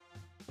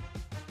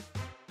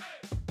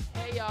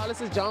Hey y'all,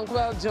 this is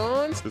Jonquel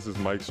Jones. This is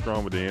Mike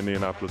Strong with the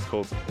Indianapolis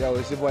Colts. Yo,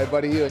 it's your boy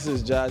Buddy Hield. This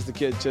is Josh the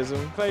Kid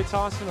Chisholm. Klay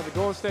Thompson of the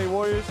Golden State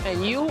Warriors.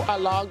 And you are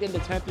logged into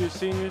 10th year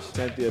seniors.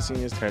 10th year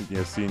seniors. 10th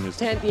year seniors.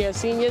 10th year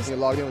seniors. You're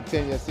logged in with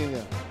 10 year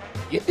senior.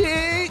 You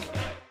dig?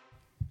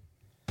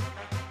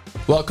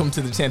 Welcome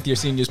to the 10th Year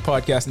Seniors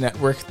Podcast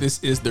Network.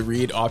 This is the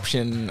read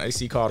option. I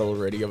see Carter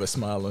already have a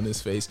smile on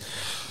his face.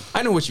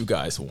 I know what you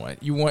guys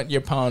want. You want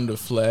your pound of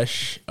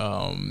flesh.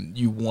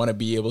 You want to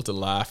be able to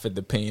laugh at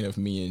the pain of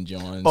me and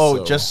John.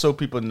 Oh, just so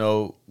people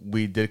know,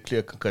 we did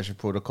clear concussion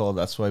protocol.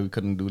 That's why we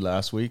couldn't do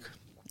last week.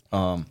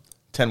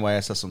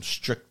 10YS has some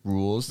strict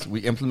rules. We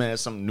implemented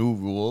some new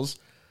rules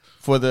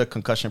for the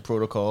concussion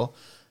protocol,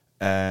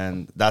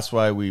 and that's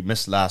why we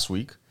missed last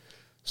week.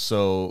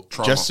 So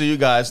just so you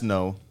guys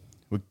know,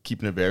 we're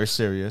keeping it very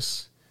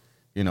serious.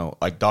 You know,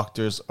 our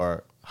doctors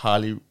are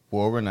highly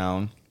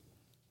world-renowned,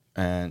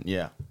 and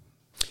yeah.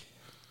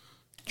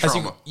 As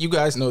you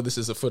guys know, this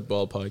is a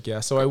football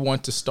podcast, so I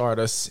want to start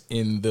us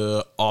in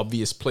the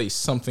obvious place,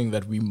 something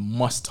that we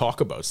must talk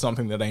about,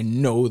 something that I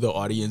know the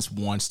audience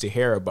wants to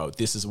hear about.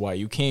 This is why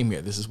you came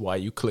here. This is why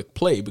you click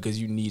play,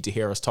 because you need to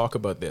hear us talk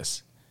about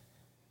this.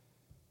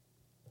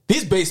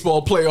 These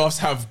baseball playoffs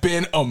have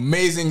been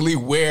amazingly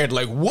weird.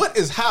 Like, what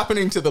is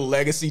happening to the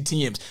legacy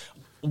teams?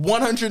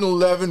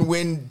 111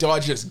 win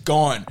Dodgers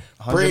gone.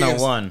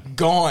 101 Braves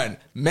gone.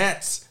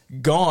 Mets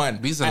gone.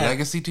 These a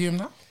legacy team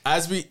now?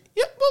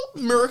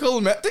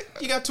 Miracle Mets.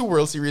 You got 2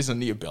 World Series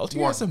under your belt. You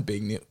got some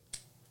big news.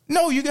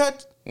 No, you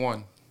got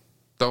one.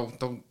 The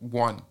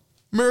one.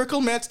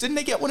 Miracle Mets. Didn't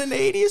they get one in the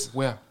 80s?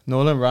 Where?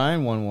 Nolan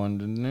Ryan won one,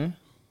 didn't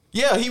he?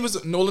 Yeah,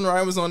 Nolan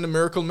Ryan was on the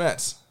Miracle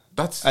Mets.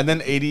 And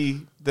then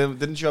 80.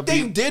 Didn't you?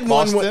 They did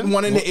one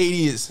in the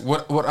 80s.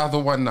 What other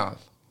one now?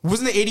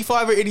 Wasn't it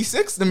 85 or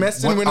 86? The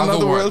Mets didn't win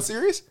another World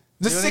Series?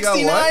 The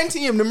 69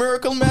 team, the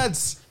Miracle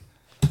Mets.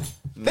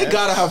 They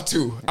gotta have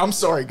 2. I'm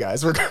sorry,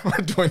 guys. We're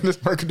doing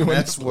this. We're doing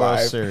Mets this World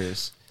live.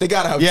 Series. They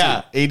gotta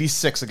have 2.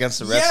 86 against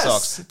the Red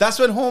Sox. That's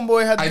when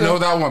Homeboy had. I know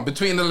that one.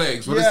 Between the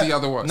legs. What is the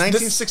other one?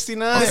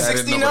 1969.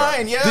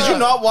 69. Yeah. Did you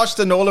not watch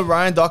the Nolan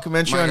Ryan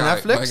documentary on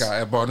Netflix? My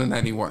guy, I bought in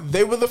 91.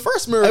 They were the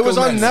first Miracle It was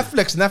on Mets.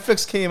 Netflix.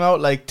 Netflix came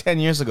out like 10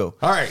 years ago.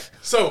 All right.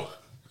 So,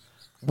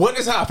 what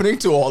is happening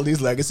to all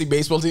these legacy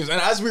baseball teams? And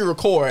as we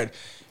record,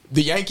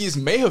 the Yankees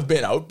may have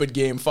been out, but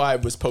Game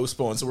 5 was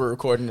postponed, so we're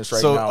recording this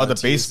right now. So are the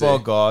baseball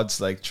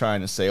gods like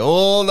trying to say,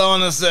 hold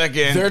on a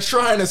second? They're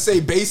trying to say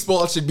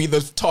baseball should be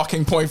the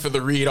talking point for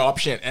the read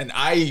option, and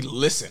I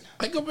listen.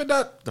 I go with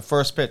that. The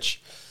first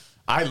pitch.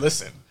 I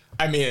listen.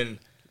 I mean,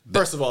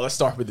 first of all, let's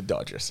start with the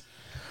Dodgers.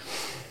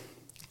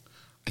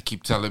 I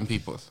keep telling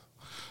people,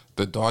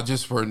 the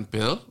Dodgers weren't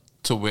built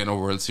to win a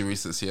World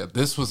Series this year.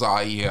 This was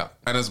our year.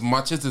 And as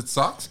much as it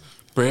sucks,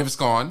 Braves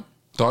gone,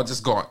 Dodgers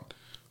gone.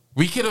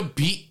 We couldn't have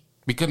beat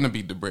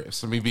the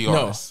Braves. Let me be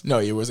honest. No,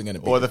 you wasn't going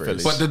to beat Or the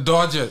Braves. Phillies. But the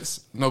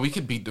Dodgers, no, we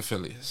could beat the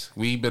Phillies.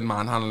 We've been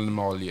manhandling them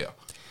all year.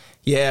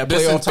 Yeah,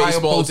 This playoff entire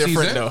baseball different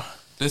postseason, though.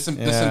 This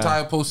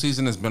entire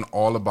postseason has been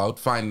all about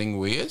finding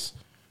ways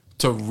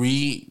to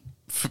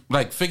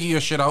figure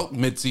your shit out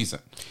mid-season.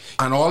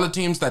 And all the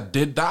teams that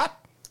did that,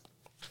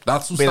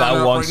 that's who's standing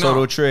That up one right Soto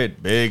now.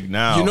 trade. Big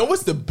now. You know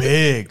what's the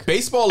big?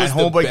 Baseball is and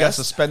the Homeboy got best.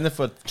 suspended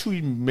for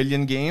 2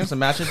 million games.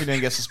 Imagine if he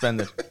didn't get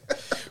suspended.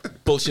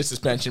 Bullshit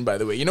suspension, by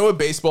the way. You know what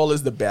baseball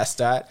is the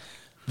best at?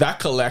 That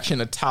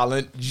collection of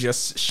talent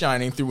just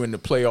shining through in the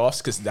playoffs,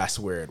 because that's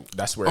where it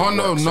works,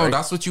 right?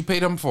 That's what you pay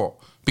them for.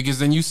 Because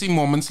then you see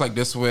moments like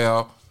this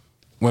where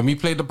when we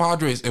played the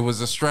Padres, it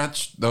was a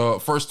stretch. The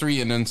first 3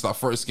 innings, the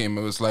first game,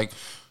 it was like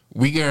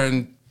we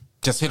can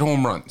just hit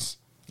home runs.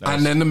 Nice.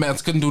 And then the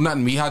Mets couldn't do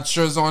nothing. We had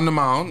Scherzer on the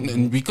mound,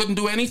 and we couldn't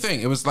do anything.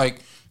 It was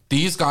like,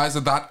 these guys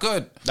are that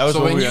good. That was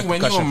so when you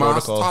concussion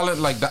amass protocol. talent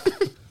like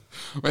that,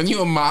 when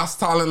you amass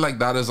talent like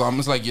that, it's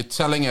almost like you're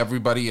telling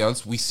everybody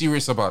else, we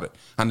serious about it.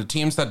 And the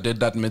teams that did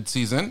that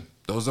mid-season,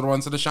 those are the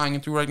ones that are shining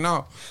through right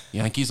now.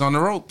 Yankees on the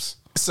ropes.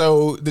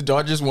 So the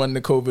Dodgers won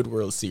the COVID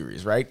World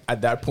Series, right?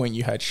 At that point,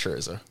 you had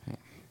Scherzer.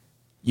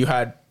 You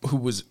had who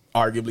was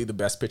arguably the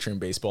best pitcher in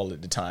baseball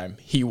at the time.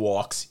 He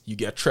walks. You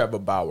get Trevor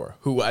Bauer,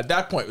 who at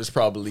that point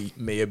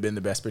may have been the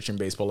best pitcher in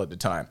baseball at the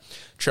time.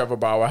 Trevor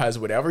Bauer has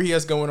whatever he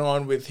has going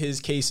on with his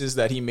cases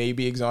that he may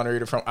be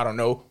exonerated from. I don't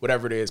know,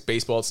 whatever it is.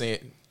 Baseball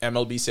saying,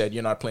 MLB said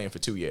you're not playing for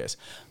 2 years.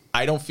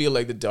 I don't feel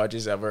like the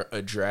Dodgers ever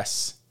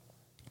address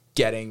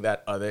getting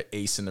that other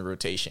ace in the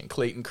rotation.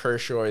 Clayton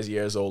Kershaw is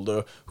years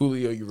older.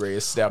 Julio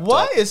Urias stepped up.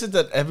 Why is it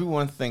that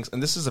everyone thinks,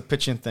 and this is a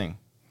pitching thing,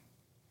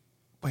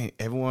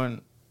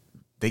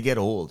 they get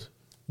old.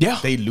 Yeah.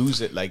 They lose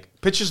it. Like,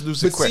 pitchers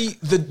lose it quick. See,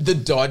 the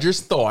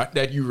Dodgers thought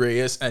that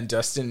Urias and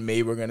Dustin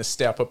May were going to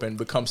step up and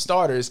become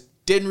starters.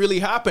 Didn't really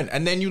happen.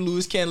 And then you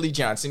lose Kenley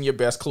Johnson, your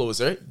best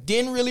closer.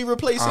 Didn't really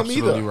replace him either.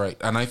 Absolutely right.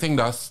 And I think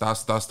that's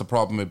the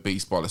problem with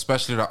baseball,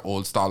 especially that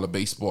old style of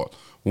baseball.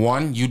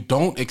 One, you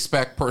don't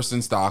expect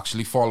persons to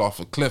actually fall off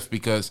a cliff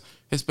because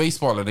it's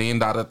baseball. It ain't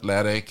that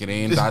athletic. It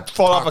ain't that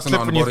fall off a taxing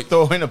cliff on when the you're body.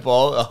 throwing a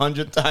ball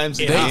 100 times.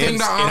 They think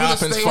that arm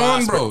will stay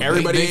on, bro.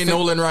 Everybody They ain't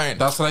Nolan Ryan.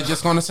 That's what I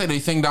just gonna say. They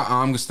think that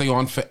arm will stay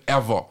on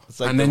forever.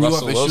 Like and then the you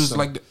have Russell issues Wilson.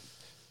 like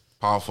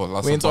Powerful.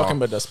 That's We ain't a bar. talking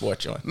about that sport,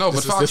 John. No,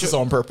 this but this is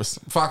on purpose.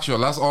 Factual.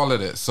 That's all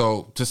it is.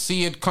 So to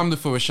see it come to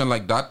fruition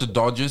like that, the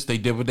Dodgers, they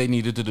did what they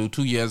needed to do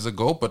 2 years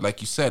ago. But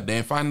like you said, they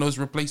didn't find those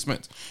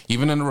replacements.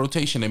 Even in the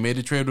rotation, they made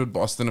a trade with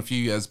Boston a few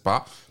years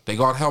back. They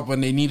got help when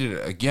they needed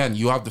it. Again,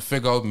 you have to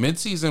figure out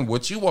mid-season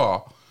what you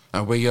are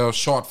and where your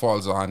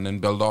shortfalls are and then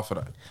build off of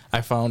that. I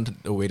found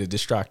a way to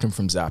distract him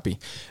from Zappy.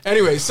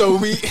 Anyway, so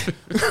we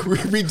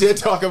we did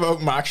talk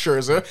about Max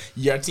Scherzer.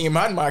 Your team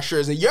had Max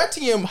Scherzer. Your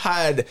team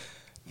had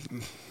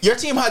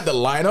the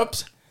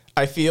lineups.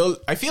 I feel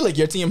like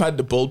your team had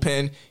the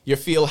bullpen. Your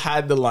field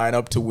had the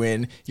lineup to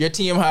win. Your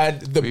team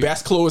had the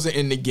best closer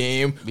in the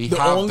game. We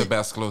have the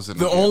best closer in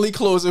the game. only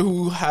closer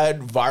who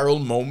had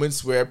viral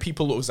moments where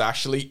people was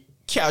actually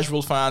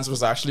casual fans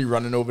was actually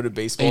running over the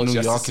baseball In New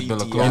just York, to see it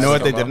built a Diaz closer. You know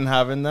what they come out. didn't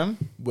have in them?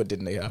 What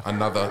didn't they have?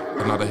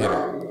 Another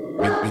hitter.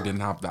 We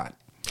didn't have that.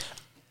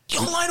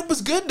 Your lineup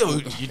was good though.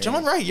 You're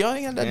John right. Y'all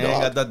ain't got that They dog.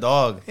 ain't got that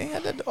dog. They ain't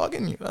got that dog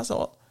in you. That's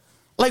all.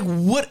 Like,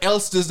 what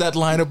else does that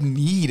lineup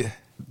need?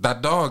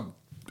 That dog,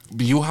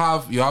 you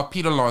have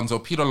Pete Alonso.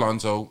 Pete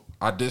Alonso,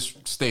 at this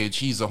stage,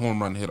 he's a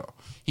home run hitter.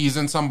 He's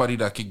in somebody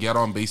that could get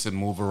on base and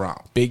move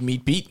around. Big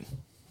Meat Pete.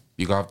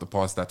 You have to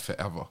pause that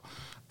forever.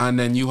 And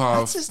then you have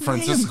That's his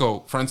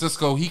Francisco.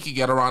 Francisco, he could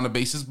get around the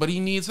bases, but he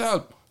needs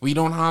help. We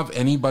don't have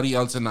anybody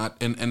else in that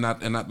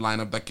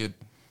lineup that could.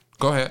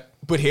 Go ahead.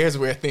 But here's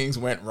where things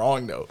went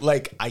wrong, though.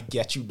 Like, I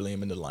get you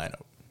blaming the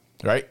lineup,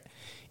 right?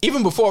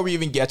 Even before we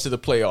even get to the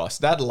playoffs,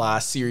 that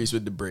last series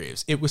with the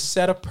Braves, it was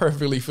set up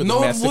perfectly for the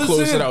No, Mets it to close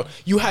it wasn't. out.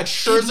 You had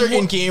Scherzer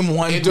in game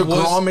one, it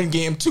DeGrom was- in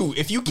game two.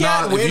 If you can't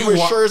Nah, if win you with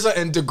wa- Scherzer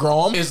and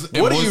DeGrom,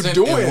 what are you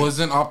doing? It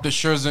wasn't up to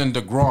Scherzer and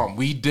DeGrom.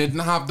 We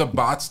didn't have the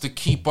bats to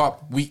keep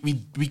up. We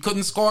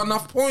couldn't score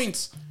enough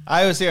points.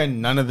 I was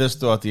hearing none of this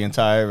throughout the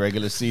entire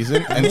regular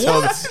season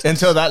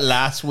until that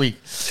last week.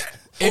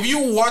 If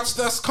you watched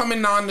us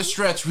coming down the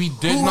stretch, we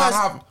did not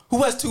have.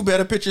 Who has two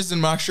better pitchers than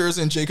Max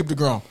Scherzer and Jacob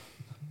DeGrom?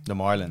 The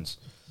Marlins.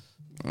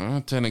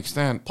 To an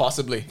extent.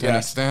 Possibly. To an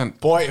extent.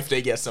 Boy, if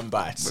they get some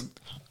bats.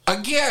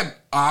 Again,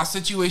 our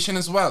situation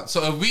as well.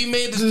 So if we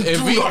made this, if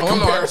Do we not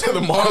compare to the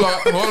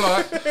Marlins. hold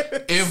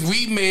on. If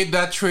we made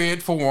that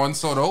trade for Juan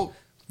Soto,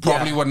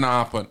 probably Yeah. wouldn't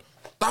happen.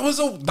 That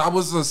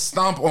was a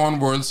stomp on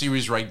World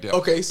Series right there.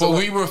 Okay, so but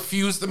we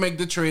refused to make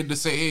the trade to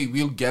say, hey,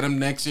 we'll get him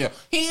next year.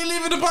 He ain't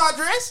leaving the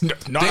Padres.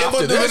 not They after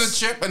about to win a this.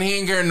 chip and he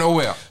ain't getting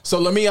nowhere. So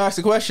let me ask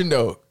the question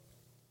though.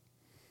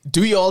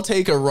 Do y'all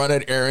take a run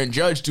at Aaron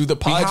Judge? Do the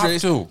have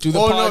Padres to. do the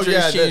Oh, no, Padres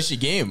yeah, change that- the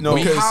game? no,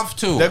 We Because have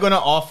to. They're going to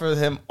offer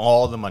him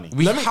all the money.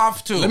 We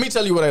have to. Let me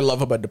tell you what I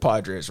love about the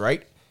Padres,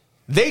 right?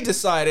 They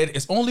decided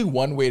it's only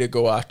one way to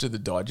go after the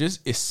Dodgers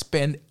is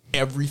spend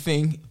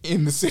everything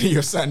in the city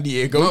of San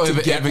Diego No, to if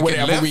it get can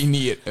whatever lift- we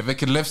need. If it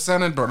can lift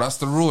Senate, bro, that's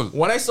the rule.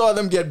 When I saw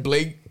them get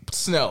Blake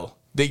Snell,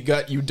 they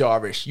got you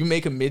Darvish. You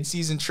make a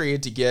midseason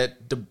trade to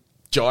get the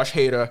Josh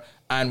Hader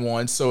and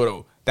Juan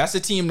Soto. That's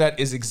a team that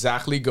is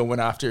exactly going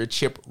after a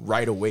chip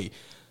right away.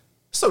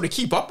 So to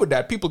keep up with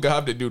that, people gonna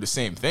have to do the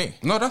same thing.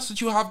 No, that's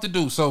what you have to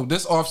do. So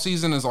this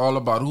offseason is all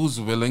about who's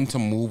willing to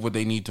move what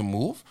they need to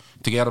move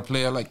to get a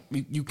player. Like,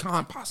 you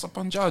can't pass up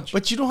on Judge.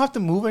 But you don't have to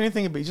move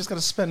anything, but you just got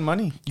to spend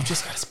money. You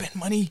just gotta spend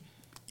money.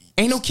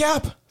 Ain't no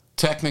cap.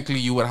 Technically,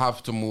 you would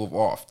have to move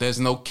off. There's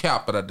no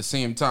cap, but at the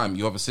same time,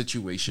 you have a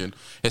situation,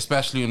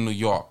 especially in New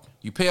York.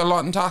 You pay a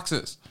lot in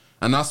taxes.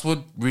 And that's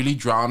what really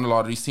drowned a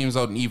lot of these teams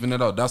out and even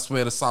it out. That's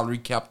where the salary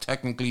cap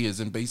technically is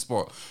in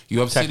baseball.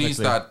 You have cities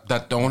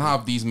that don't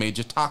have these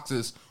major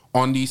taxes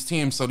on these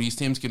teams, so these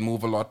teams can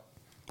move a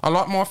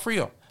lot more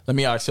freer. Let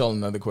me ask y'all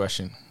another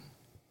question.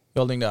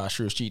 Y'all think the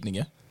Astros cheating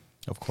again?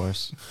 Of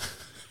course.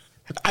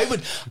 I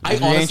If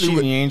you ain't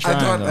cheating, you ain't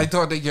trying. though. I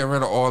thought they get rid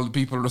of all the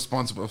people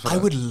responsible for that. I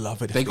would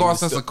love it if They they got were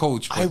us as still- a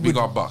coach, but I we would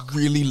got Buck.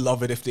 really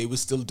love it if they were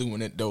still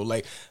doing it though.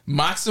 Like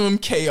maximum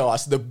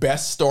chaos. The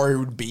best story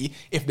would be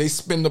if they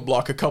spin the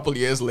block a couple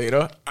years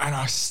later and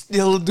are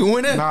still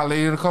doing it. Nah,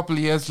 later, a couple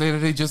of years later,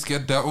 they just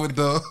get dealt with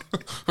the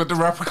with the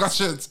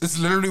repercussions. It's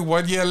literally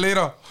 1 year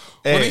later.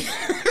 Hey,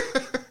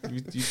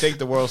 you take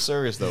the World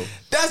Series, though.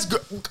 That's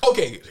good.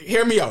 Okay,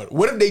 hear me out.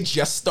 What if they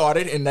just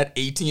started in that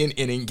 18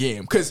 inning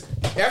game? Because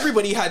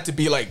everybody had to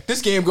be like,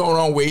 this game going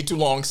on way too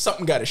long.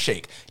 Something got to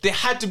shake. There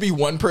had to be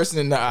one person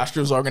in the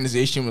Astros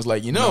organization was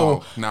like,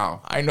 No.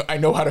 I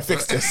know how to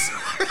fix this.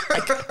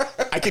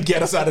 I could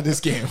get us out of this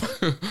game.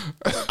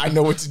 I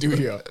know what to do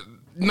here.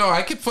 No,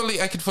 I could fully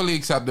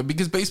accept it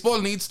because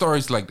baseball needs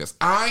stories like this.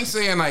 I ain't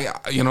saying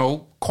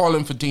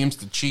calling for teams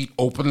to cheat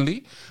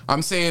openly.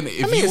 I'm saying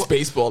if It's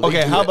baseball. They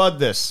Okay, do how it. about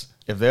this?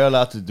 If they're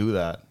allowed to do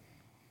that,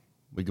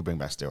 we could bring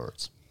back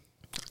steroids.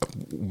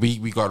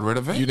 we got rid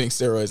of it. You think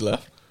steroids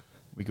left?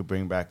 We could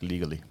bring back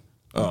legally.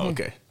 Oh,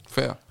 okay.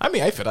 Fair. I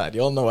mean, I feel that.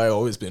 Y'all know I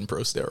always been pro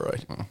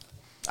steroid.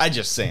 I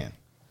just saying.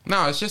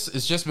 No, it's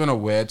just been a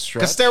weird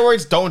stretch. Because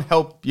steroids don't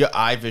help your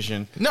eye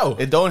vision. No.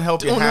 It don't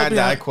help your Don't help your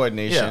hand-eye eye-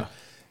 coordination. Yeah.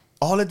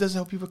 All it does is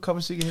help you recover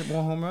so you can hit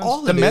more home runs.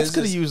 All The it Mets is could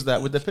have is- used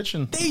that with the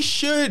pitching. They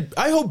should.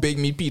 I hope Big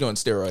Meat Pete on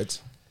steroids.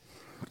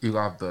 You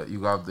have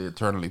to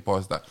eternally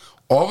pause that.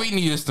 All we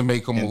need is to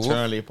make a move.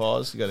 Internally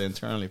pause. You got to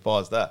internally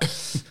pause that.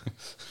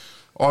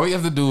 All we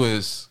have to do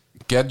is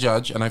get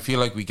Judge, and I feel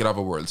like we could have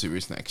a World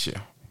Series next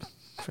year.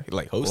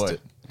 Like host Boy.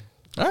 it.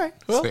 All right.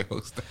 Well, Say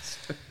host us.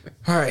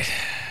 all right.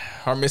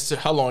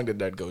 How long did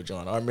that go,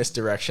 John? Our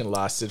misdirection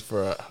lasted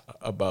for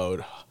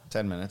about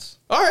 10 minutes.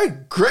 all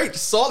right, great,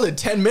 solid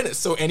 10 minutes.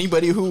 So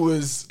anybody who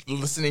was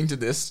listening to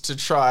this to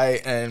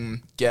try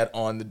and get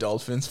on the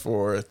Dolphins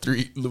for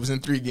losing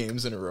 3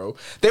 games in a row,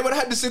 they would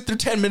have had to sit through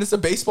 10 minutes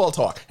of baseball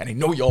talk. And I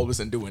know y'all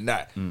wasn't doing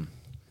that.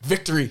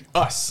 Victory,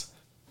 us.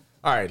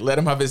 All right, let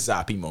him have his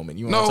Zappy moment.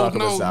 You want to talk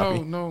about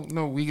Zappy?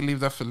 No. We can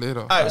leave that for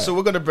later. All right, so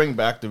we're going to bring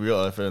back the real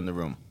elephant in the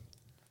room.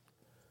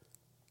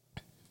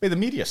 Hey, the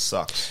media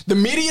sucks. The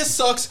media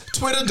sucks.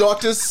 Twitter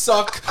doctors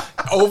suck.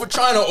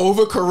 Trying to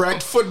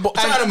overcorrect football.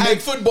 Trying to make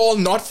football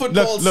not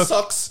football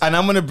sucks. And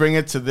I'm going to bring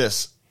it to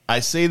this. I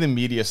say the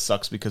media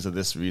sucks because of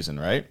this reason,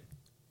 right?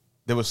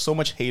 There was so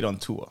much hate on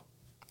Tua,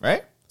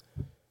 right?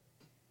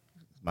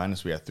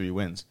 Minus we had 3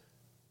 wins.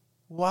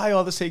 Why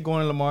all this hate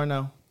going to Lamar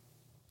now?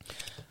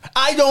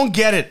 I don't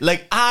get it.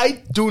 Like,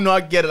 I do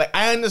not get it. Like,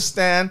 I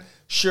understand,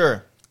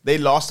 sure, they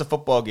lost a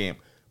football game.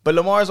 But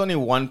Lamar is only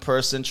one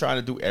person trying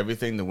to do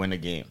everything to win a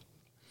game.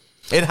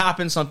 It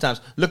happens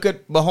sometimes. Look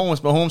at Mahomes.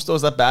 Mahomes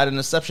throws that bad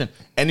interception.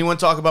 Anyone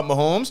talk about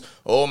Mahomes?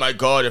 Oh, my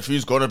God, if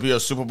he's going to be a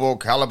Super Bowl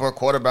caliber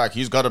quarterback,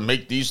 he's got to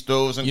make these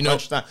throws and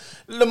touchdown.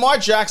 Lamar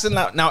Jackson,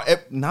 now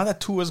that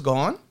Tua's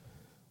gone,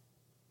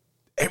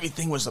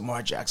 everything was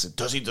Lamar Jackson.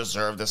 Does he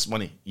deserve this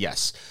money?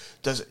 Yes.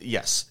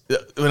 Yes.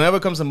 Whenever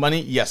it comes to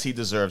money, yes, he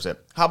deserves it.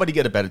 How about he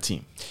get a better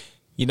team?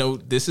 You know,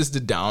 this is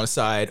the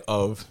downside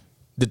of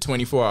the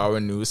 24-hour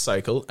news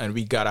cycle, and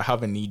we gotta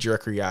have a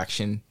knee-jerk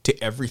reaction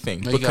to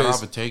everything. You gotta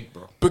have a take,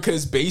 bro.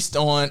 Because based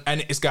on,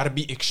 and it's gotta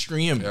be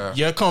extreme. Yeah.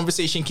 Your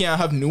conversation can't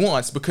have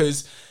nuance,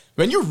 because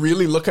when you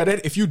really look at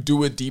it, if you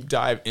do a deep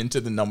dive into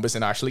the numbers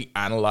and actually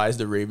analyze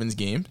the Ravens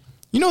game,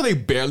 you know they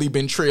barely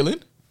been trailing.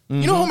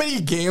 You know how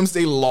many games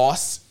they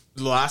lost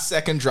last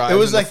second drive? It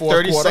was in the like fourth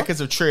 30 quarter? seconds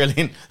of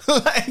trailing.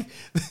 Like,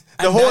 the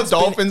And whole that's been-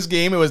 Dolphins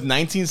game, it was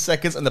 19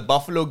 seconds. And the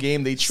Buffalo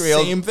game, they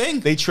trailed. Same thing.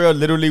 They trailed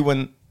literally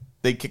when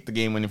they kicked the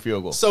game-winning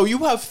field goal. So you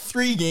have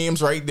 3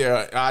 games right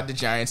there. Add the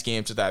Giants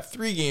game to that.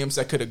 3 games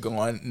that could have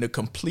gone in the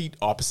complete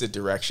opposite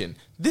direction.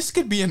 This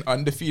could be an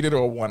undefeated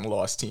or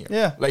 1-loss team.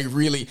 Yeah. Like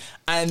really.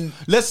 And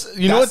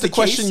You know what that's the the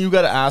question case? you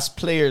got to ask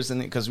players,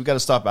 and because we got to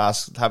stop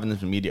having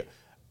this in media.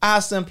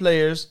 Ask them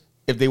players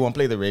if they want to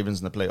play the Ravens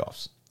in the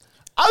playoffs.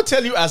 I'll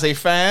tell you as a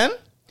fan,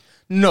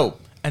 no.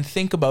 And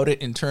think about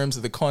it in terms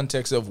of the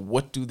context of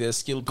what do their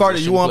skill Carter,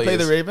 position you want to play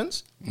players- the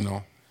Ravens?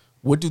 No.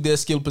 What do their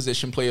skill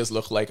position players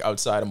look like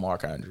outside of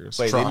Mark Andrews?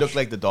 Wait, they Trash. look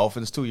like the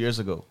Dolphins 2 years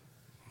ago.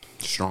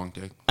 Strong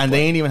take. And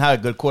they ain't even had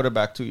a good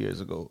quarterback 2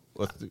 years ago.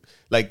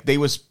 Like, they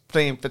was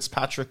playing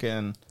Fitzpatrick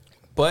and...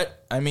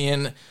 But I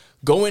mean,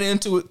 going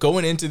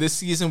into this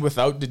season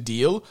without the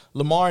deal,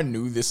 Lamar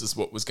knew this is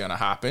what was gonna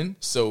happen.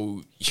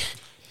 So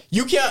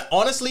you can't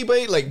honestly,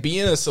 but like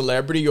being a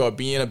celebrity or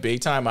being a big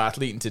time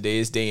athlete in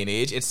today's day and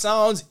age, it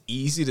sounds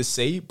easy to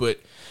say, but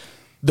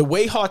the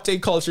way hot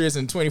take culture is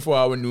in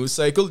 24-hour news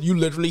cycle, you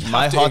literally have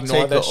My to hot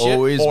ignore take that will shit,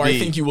 always or I be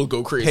think you will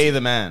go crazy. Pay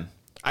the man.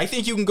 I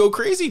think you can go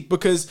crazy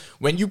because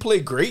when you play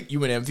great,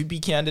 you an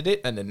MVP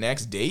candidate, and the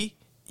next day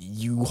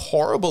you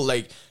horrible.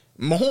 Like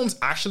Mahomes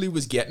actually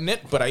was getting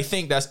it, but I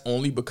think that's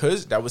only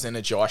because that was in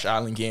a Josh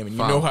Allen game, and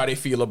you know how they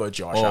feel about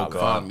Josh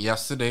Allen.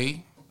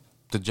 Yesterday,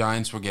 the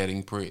Giants were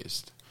getting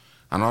praised.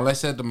 And all I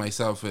said to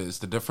myself is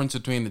the difference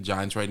between the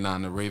Giants right now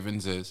and the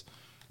Ravens is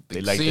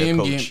They like their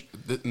coach.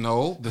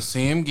 the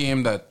same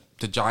game that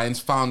the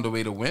Giants found a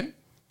way to win,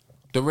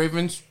 the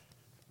Ravens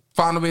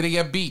found a way to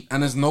get beat.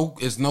 And there's no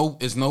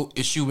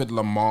issue with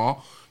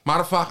Lamar. Matter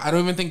of fact, I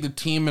don't even think the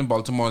team in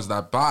Baltimore is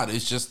that bad.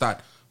 It's just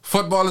that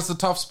football is a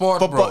tough sport,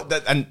 bro.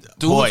 Dudes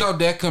boy, out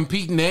there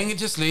competing, they ain't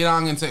just lay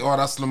down and say, oh,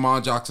 that's Lamar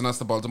Jackson, that's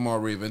the Baltimore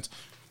Ravens.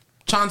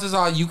 Chances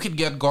are you could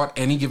get got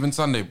any given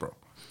Sunday, bro.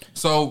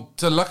 So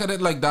to look at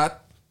it like that,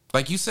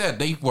 like you said,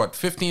 they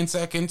 15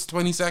 seconds,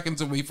 20 seconds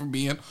away from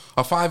being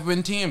a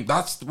 5-win team.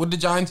 That's what the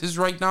Giants is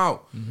right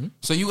now. Mm-hmm.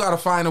 So you got to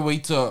find a way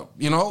to,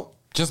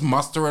 just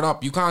muster it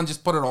up. You can't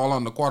just put it all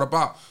on the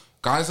quarterback.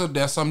 Guys out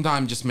there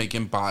sometimes just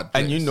making bad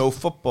plays. and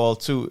football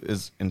too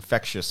is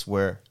infectious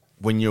where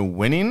when you're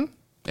winning,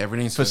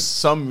 everything's for good.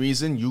 some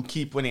reason you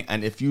keep winning,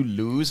 and if you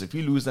lose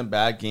them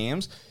bad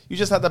games, you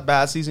just had the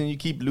bad season, you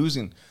keep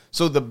losing.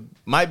 So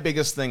my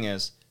biggest thing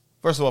is,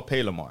 first of all,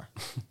 pay Lamar.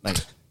 Like,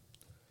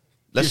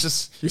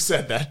 You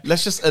said that.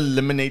 let's just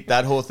eliminate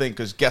that whole thing,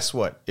 because guess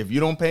what? If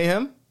you don't pay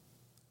him,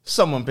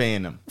 someone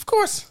paying him. Of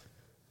course.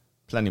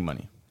 Plenty of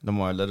money.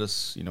 Lamar, let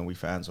us, we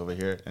fans over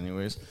here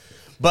anyways.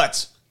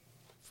 But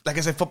like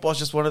I said, football is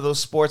just one of those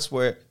sports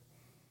where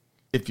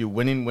if you're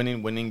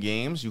winning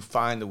games, you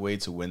find a way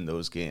to win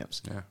those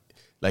games. Yeah.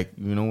 Like,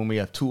 when we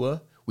have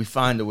Tua, we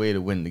find a way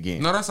to win the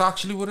game. No, that's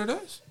actually what it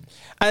is.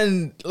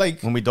 And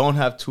like When we don't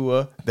have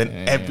Tua, then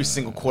every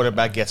single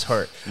quarterback gets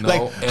hurt. No,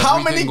 like, how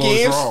many everything goes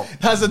games wrong.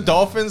 has the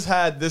Dolphins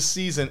had this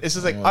season? It's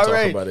just like, wanna all talk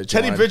right, about it,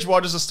 Teddy John.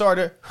 Bridgewater's a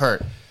starter,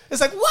 hurt.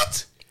 It's like,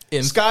 what?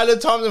 Skylar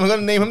Thompson, we're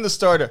going to name him the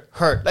starter.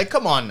 Hurt. Like,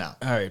 come on now.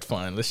 All right,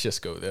 fine. Let's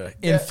just go there.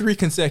 In 3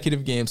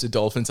 consecutive games, the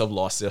Dolphins have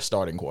lost their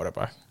starting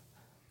quarterback.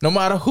 No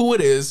matter who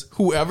it is,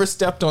 whoever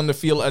stepped on the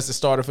field as the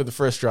starter for the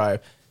first drive,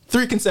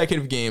 3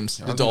 consecutive games,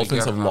 the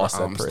Dolphins have lost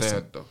that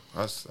person. Though.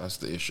 That's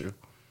the issue.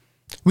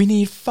 We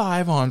need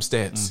 5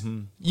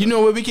 Armsteads. You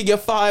know where we could get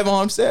 5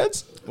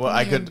 Armsteads? Well,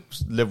 I could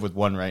live with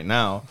one right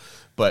now,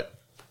 but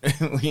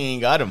we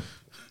ain't got him.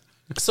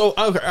 So,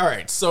 okay, all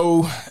right.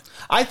 So,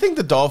 I think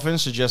the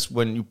Dolphins should just,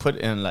 when you put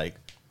in like,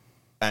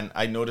 and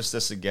I noticed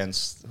this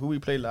against who we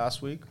played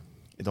last week.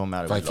 It don't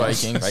matter.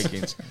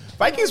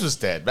 Vikings was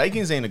dead.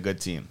 Vikings ain't a good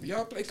team.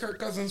 Y'all play Kirk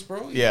Cousins,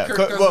 bro. Yeah,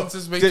 Kirk Cousins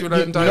is way through that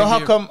you entire know how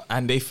game. come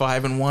and they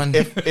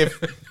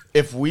 5-1.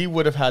 if we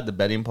would have had the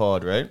betting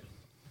pod, right?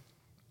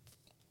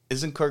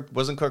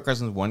 Wasn't Kirk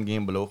Cousins 1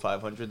 game below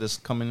 500 this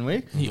coming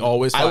week? He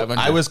always 500.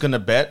 I was gonna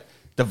bet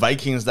the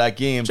Vikings that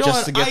game John,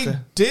 just to get I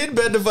did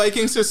bet the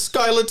Vikings because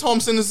Skylar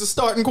Thompson is the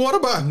starting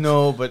quarterback.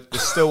 No, but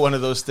it's still one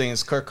of those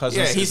things. Kirk Cousins,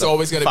 Yeah, he's is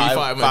always gonna be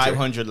 500.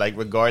 500, like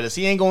regardless.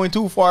 He ain't going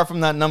too far from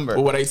that number.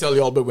 But what I tell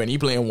y'all, but when he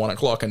playing 1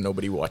 o'clock and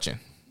nobody watching,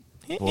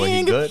 Boy, he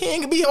ain't good.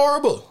 gonna be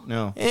horrible.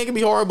 No. He ain't gonna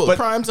be horrible. But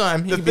Prime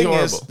time, he the can be thing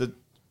horrible. is,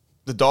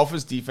 the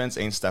Dolphins defense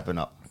ain't stepping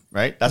up.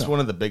 Right, that's one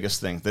of the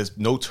biggest things. There's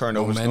no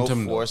turnovers,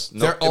 Momentum, no force,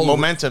 They're no all-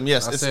 momentum.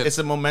 Yes, That's it's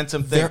a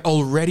momentum thing. They're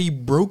already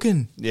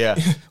broken. Yeah,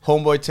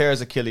 homeboy tears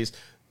Achilles.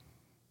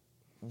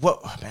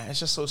 What man? It's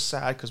just so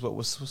sad because what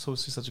was supposed to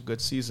be such a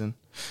good season.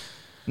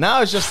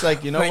 Now it's just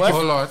like, you know Thank what? you.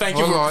 Hold on, Thank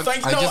you. hold on.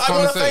 Thank, I no, just I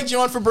wanna want to say- thank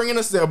John for bringing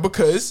us there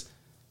because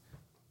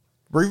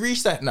we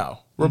reset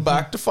now. We're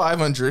back to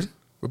 500.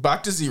 We're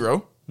back to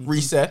 0.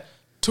 Reset.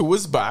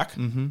 Tua's back.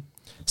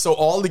 So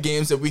all the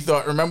games that we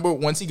thought, remember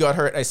once he got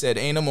hurt, I said,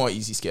 ain't no more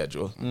easy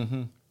schedule.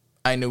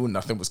 I knew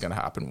nothing was going to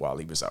happen while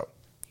he was out.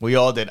 We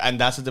all did, and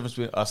that's the difference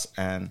between us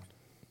and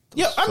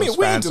Yeah, I mean, those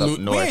we ain't, fans up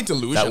we north ain't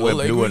delusional. that wear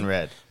Like, blue we- and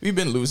red. We've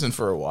been losing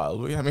for a while.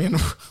 I mean,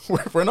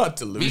 we're not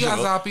You delusional.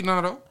 guys happy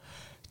now, though?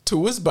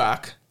 Tua's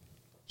back.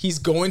 He's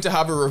going to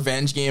have a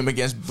revenge game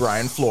against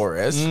Brian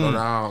Flores. Slow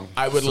down.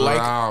 I would Slow like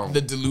down.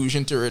 the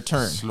delusion to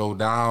return. Slow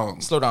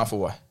down. Slow down for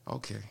what?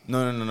 Okay.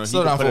 No.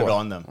 Slow He down can put for it what?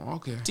 on them.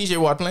 Okay. TJ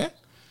Watt playing?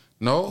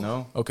 No.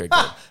 No, Okay,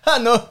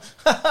 good. no,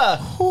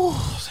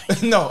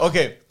 no.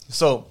 Okay,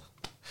 so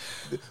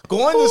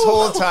going this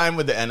whole time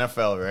with the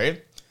NFL,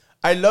 right?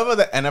 I love how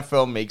the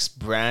NFL makes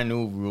brand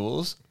new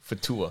rules for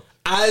Tua.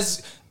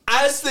 As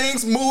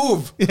things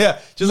move. Yeah,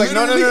 just like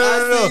no. Literally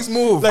as things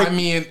move. Like, I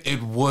mean,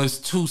 it was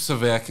 2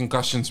 severe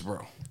concussions,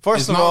 bro.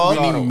 First It's of not all,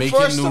 really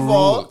making new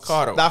rules.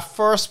 Cardo. that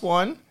first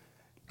one,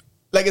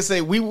 like I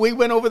say, we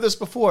went over this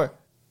before.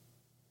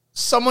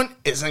 Someone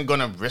isn't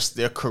gonna risk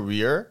their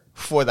career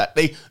for that.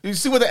 You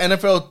see what the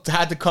NFL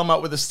had to come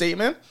out with a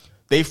statement.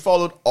 They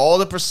followed all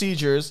the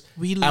procedures,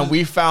 and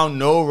we found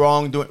no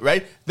wrongdoing.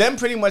 Right? Them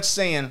pretty much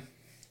saying,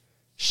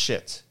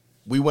 "Shit,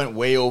 we went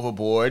way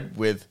overboard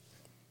with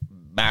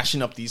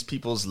mashing up these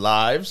people's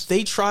lives."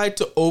 They tried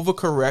to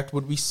overcorrect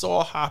what we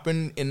saw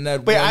happen in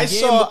that But one I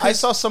game.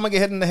 saw someone get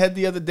hit in the head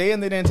the other day,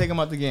 and they didn't take him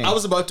out the game. I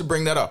was about to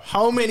bring that up.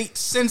 How many,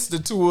 since the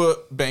Tua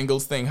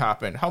Bengals thing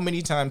happened, how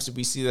many times did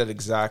we see that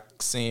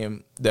exact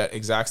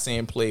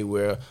same play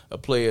where a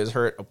player is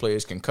hurt, a player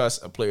is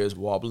concussed, a player is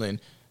wobbling,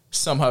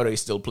 somehow they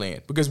still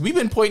playing? Because we've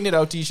been pointing it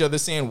out to each other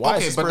saying, why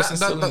is this person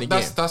still in the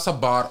game? that's a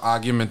bad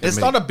argument to It's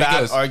make. not a bad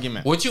Because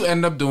argument. What you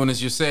end up doing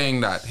is you're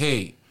saying that,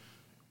 hey,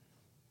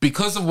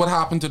 because of what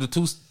happened to the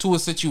Tua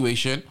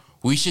situation,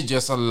 we should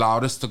just allow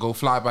this to go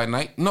fly by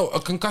night. No, a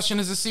concussion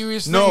is a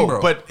serious thing, No,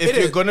 bro. but if It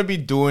you're is. going to be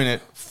doing it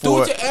do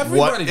for it to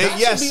everybody. That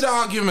yes, should be the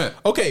argument.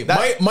 Okay,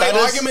 That- my that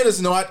is- argument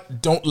is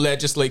not don't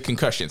legislate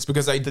concussions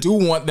because I do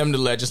want them to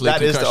legislate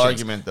That is the concussions.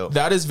 argument, though.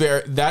 That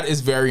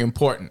is very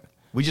important.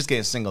 we just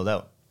getting singled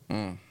out.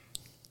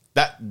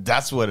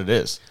 That's what it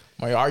is.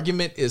 My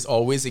argument is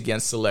always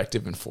against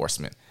selective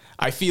enforcement.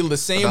 I feel the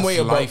same That's way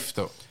about life,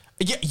 though.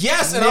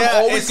 Yes, and Yeah, I'm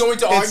always it's- going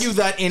to it's- argue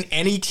that in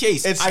any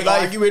case. it's I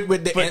life, argue it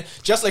with but-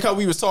 just like how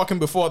we was talking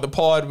before the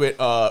pod with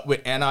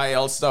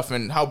NIL stuff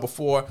and how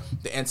before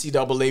the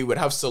NCAA would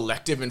have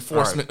selective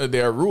enforcement of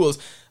their rules.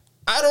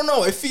 I don't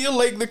know. I feel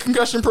like the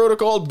concussion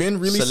protocol been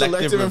really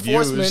Selective selective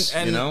reviews, enforcement,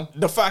 and you know?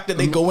 the fact that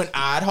they go in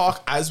ad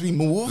hoc as we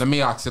move. Let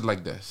me ask it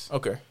like this.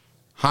 Okay,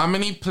 How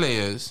many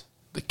players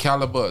the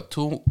caliber of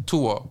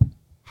Tua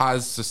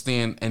has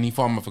sustained any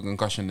form of a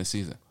concussion this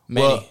season?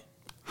 many. Well,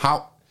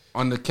 How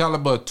on the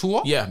caliber of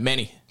Tua? Yeah,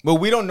 many. Well,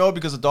 we don't know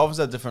because the Dolphins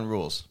have different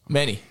rules.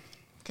 Many.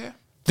 Okay.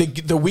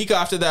 The week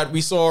after that,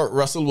 we saw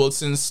Russell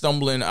Wilson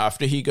stumbling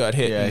after he got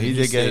hit. Yeah, and he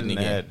did stayed get hit in the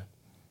game. head.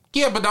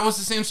 Yeah, but that was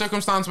the same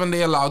circumstance when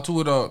they allowed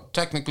Tua to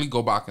technically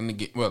go back in the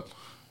game. Well,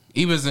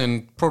 he was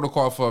in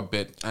protocol for a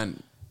bit,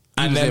 and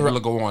he was able to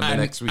go on the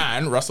next week.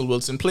 And Russell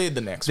Wilson played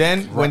the next Then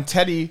week. when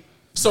Teddy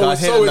So- got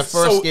hit so in the it's-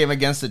 first so- game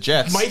against the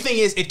Jets, My thing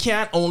is, it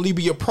can't only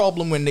be a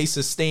problem when they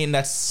sustain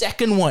that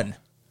second one.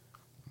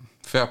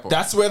 Fair point.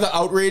 That's where the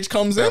outrage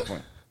comes fair in.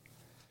 point.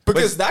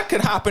 Because that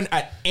could happen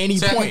at any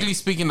Technically point.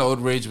 speaking, the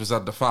outrage was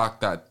at the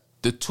fact that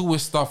the Tua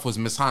stuff was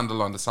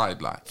mishandled on the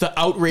sideline. The The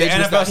outrage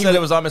was NFL that he said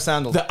was, it was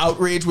unmishandled. the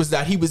outrage was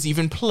that he was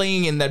even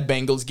playing in that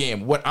Bengals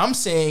game. What I'm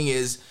saying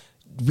is,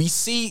 we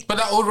see But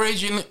that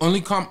outrage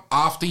only come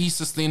after he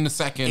sustained the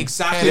second.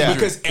 exactly head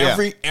because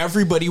injury.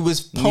 everybody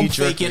was pump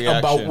Knee-jerk faking reaction.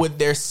 about what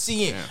they're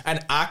seeing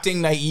and acting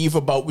naive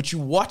about what you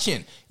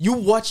watching. You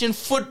watching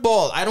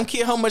football. I don't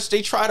care how much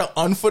they try to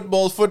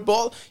unfootball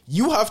football.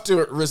 You have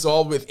to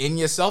resolve within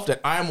yourself that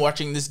I am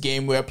watching this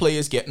game where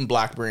players getting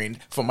black-brained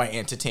for my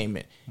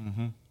entertainment.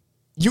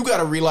 You got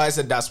to realize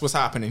that that's what's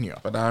happening here.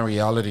 But not in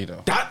reality,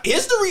 though. That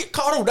is the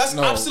Cardo. That's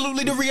No.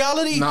 absolutely the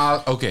reality.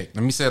 Nah, okay.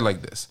 Let me say it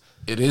like this.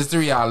 It is the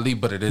reality,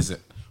 but it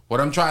isn't. What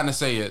I'm trying to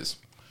say is,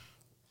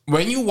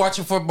 when you watch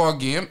a football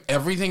game,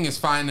 everything is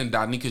fine and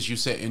dandy because you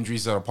said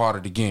injuries are a part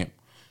of the game.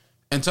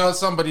 Until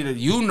somebody that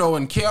you know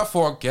and care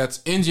for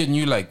gets injured and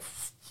you like,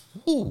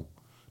 ooh,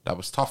 that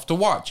was tough to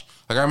watch.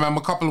 Like I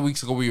remember a couple of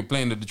weeks ago we were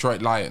playing the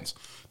Detroit Lions.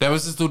 There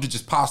was this dude that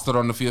just passed it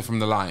on the field from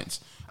the Lions.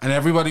 And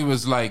everybody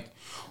was like,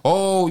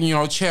 oh, you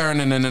know, cheering.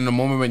 And then in the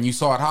moment when you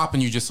saw it happen,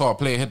 you just saw a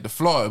player hit the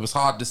floor. It was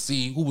hard to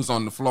see who was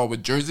on the floor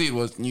with jersey. It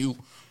wasn't you.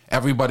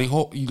 Everybody,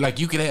 like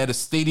you could have had a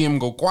stadium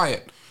go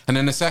quiet. And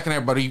then the second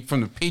everybody from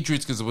the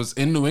Patriots, because it was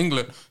in New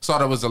England, saw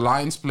that it was a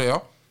Lions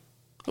player,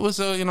 it was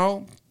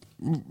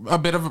a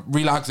bit of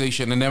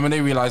relaxation. And then when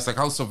they realized like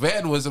how severe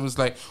it was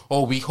like,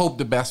 oh, we hope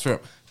the best for him.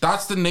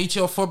 That's the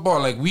nature of football.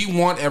 Like we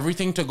want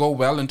everything to go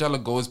well until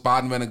it goes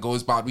bad. And when it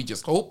goes bad, we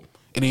just hope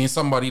it ain't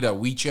somebody that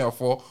we cheer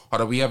for or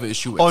that we have an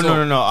issue with. Oh,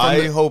 So, no. from I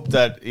the- hope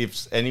that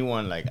if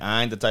anyone, like,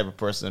 I ain't the type of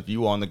person, if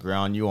you on the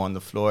ground, you on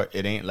the floor,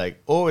 it ain't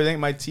like, oh, it ain't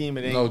my team.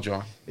 It ain't. No,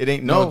 John. It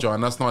ain't, No, no. John,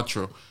 that's not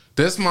true.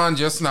 This man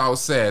just now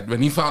said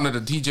when he found out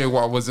that TJ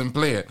Watt wasn't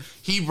playing,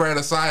 he breathed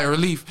a sigh of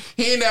relief.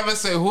 He ain't never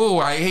say, "Who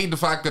I hate the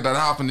fact that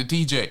happened to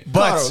TJ."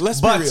 But, Cardo,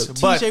 let's but, be real. but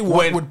TJ Watt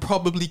when- would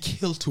probably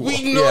kill Tua.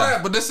 We know Yeah.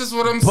 that, but this is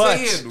what I'm But-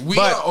 saying. We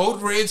but are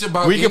outraged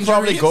about we can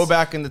probably injuries. go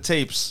back in the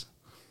tapes,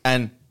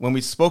 and when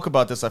we spoke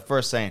about this at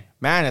first, saying,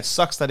 "Man, it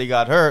sucks that he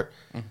got hurt."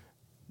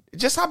 It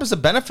just happens to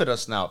benefit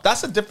us now.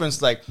 That's the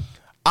difference. Like,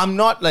 I'm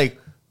not like,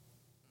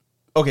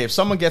 okay, if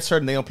someone gets hurt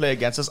and they don't play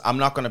against us, I'm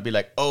not going to be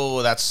like,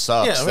 "Oh, that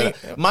sucks." Yeah, I mean-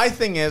 My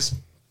thing is,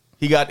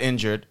 he got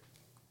injured.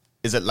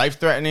 Is it life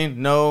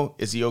threatening? No.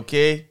 Is he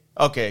okay?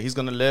 Okay, he's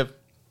gonna live.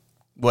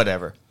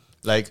 Whatever.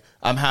 Like,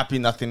 I'm happy.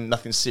 Nothing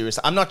serious.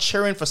 I'm not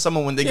cheering for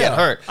someone when they get Yeah,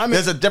 hurt. I mean-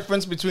 There's a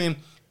difference between.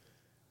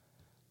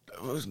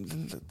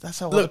 That's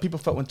how other people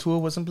felt when Tua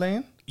wasn't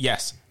playing.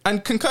 Yes.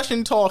 And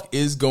concussion talk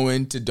is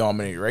going to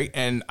dominate, right?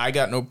 And I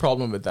got no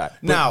problem with that.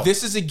 But Now-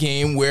 this is a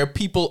game where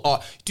people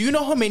are. Do you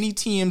know how many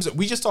teams?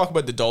 We just talked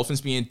about the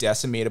Dolphins being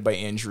decimated by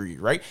injury,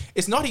 right?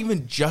 It's not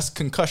even just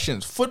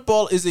concussions.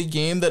 Football is a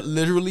game that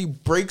literally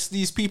breaks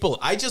these people.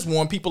 I just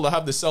want people to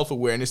have the self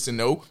awareness to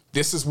know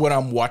this is what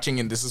I'm watching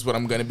and this is what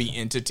I'm going to be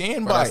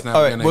entertained But by. that's not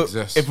All right, gonna well,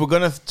 exist. if we're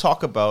gonna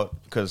talk about,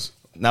 because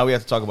now we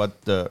have to talk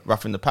about the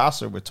roughing the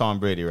passer with Tom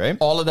Brady, right?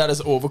 All of that is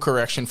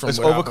overcorrection from It's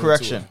what happened to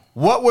overcorrection. him.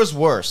 What was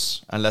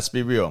worse? And let's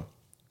be real: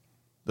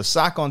 the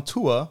sack on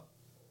Tua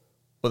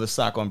or the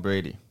sack on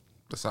Brady?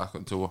 The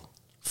second tour.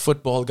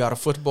 Football got a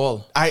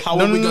football. I How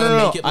are we going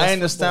to make it less I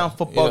understand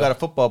football Yeah. got a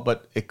football,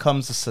 but it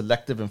comes to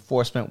selective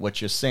enforcement.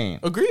 What you're saying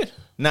Agreed.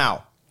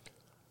 now,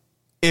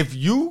 if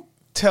you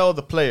tell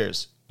the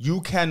players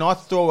you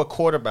cannot throw a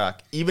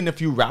quarterback, even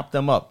if you wrap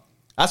them up,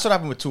 that's what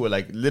happened with Tua.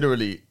 Like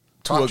literally,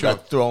 Tua Not got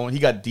true. thrown. He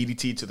got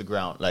DDT to the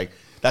ground. Like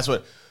that's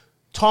what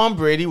Tom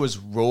Brady was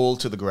rolled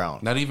to the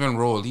ground. Not even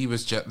rolled. He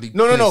was gently.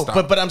 No. placed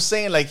down. But I'm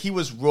saying like he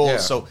was rolled. Yeah.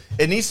 So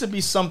it needs to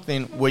be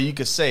something where you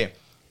could say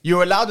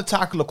you're allowed to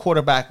tackle a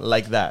quarterback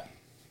like that.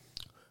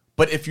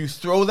 But if you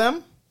throw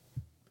them,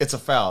 it's a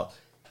foul.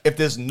 If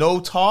there's no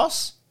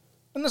toss,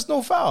 then there's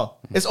no foul.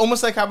 It's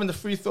almost like having the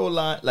free throw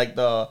line, like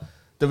the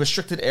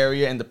restricted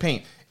area in the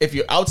paint. If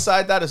you're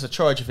outside that, it's a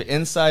charge. If you're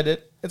inside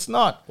it, it's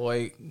not.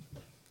 Boy,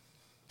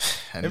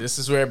 and this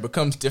is where it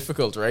becomes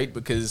difficult, right?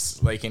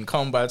 Because like in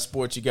combat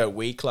sports, you got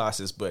weight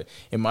classes, but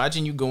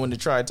imagine you going to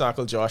try to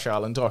tackle Josh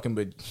Allen talking,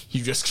 but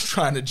you just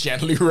trying to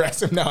gently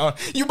rest him down.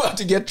 You about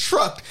to get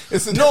trucked.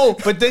 No,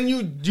 but then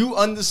you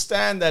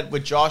understand that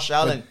with Josh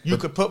Allen, you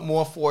could put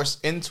more force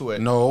into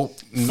it. no.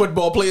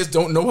 Football players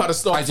don't know how to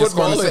stop I just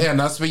want football. to say, and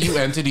that's where you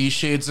enter these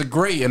shades of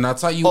gray, and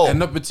that's how you Oh.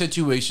 end up with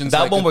situations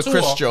That like one a with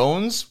Chris Tua.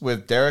 Jones,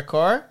 with Derek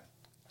Carr.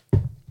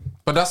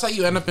 But that's how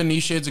you end up in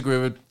these shades of gray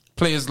with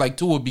players like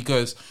Tua,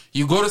 because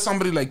you go to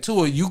somebody like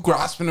Tua, you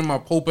grasping him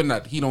up, hoping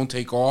that he don't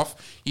take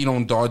off, he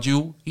don't dodge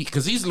you,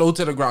 because he's low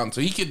to the ground,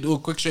 so he could do a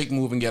quick shake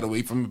move and get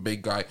away from a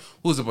big guy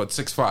who's about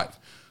 6'5".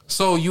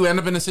 So you end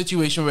up in a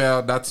situation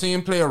where that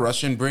same player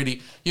rushing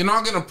Brady, you're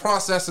not going to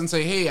process and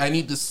say, hey, I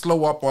need to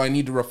slow up or I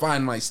need to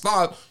refine my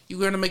style. You're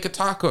going to make a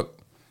tackle.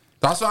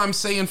 That's what I'm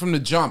saying from the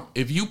jump.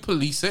 If you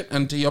police it,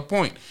 and to your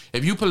point,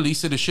 if you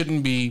police it, it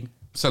shouldn't be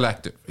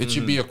selective. It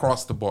should be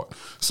across the board.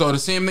 So the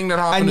same thing that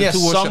happened And to yes,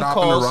 Tua should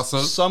happen to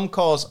Russell. some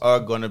calls are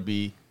going to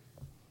be,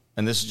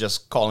 and this is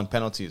just calling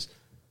penalties,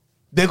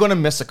 they're going to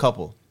miss a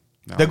couple.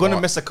 They're going to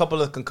what? miss a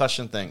couple of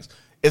concussion things.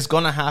 It's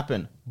going to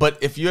happen. But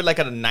if you're like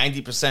at a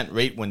 90%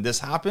 rate when this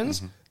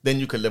happens, then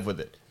you can live with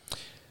it.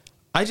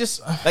 I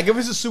just Like if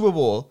it's a Super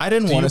Bowl, I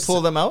didn't do want you to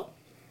pull them out?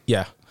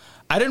 Yeah.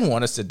 I didn't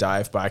want us to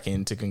dive back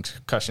into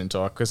concussion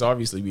talk because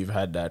obviously we've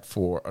had that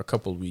for a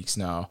couple of weeks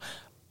now.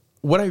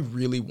 What I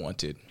really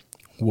wanted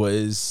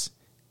was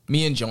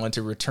me and John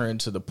to return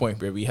to the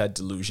point where we had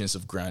delusions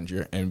of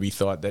grandeur and we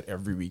thought that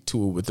every week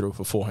Tua would throw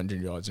for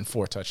 400 yards and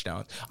 4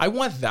 touchdowns. I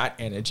want that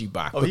energy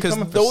back. Oh, he's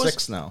coming for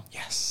 6 now.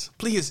 Yes,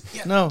 please.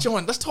 Yeah, No.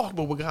 John, let's talk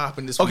about what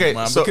happened this Okay, week,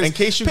 man. so because in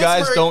case you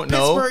guys don't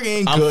know, Pittsburgh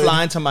ain't I'm good.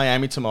 flying to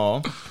Miami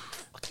tomorrow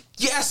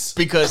Yes,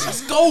 because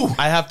let's go.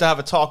 I have to have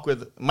a talk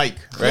with Mike,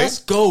 right? Let's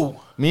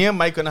go. Me and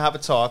Mike gonna have a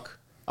talk.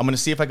 I'm gonna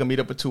see if I can meet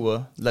up with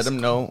Tua. Let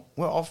him know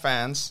we're all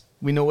fans.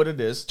 We know what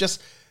it is.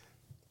 Just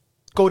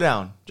go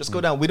down. Just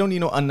go down. We don't need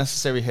no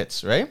unnecessary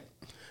hits, right?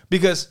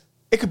 Because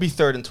it could be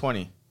 3rd and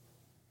 20,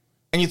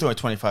 and you throw a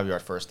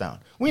 25-yard first down.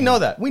 We know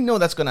that. We know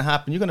that's gonna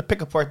happen. You're gonna pick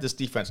apart this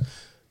defense.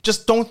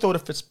 Just don't throw to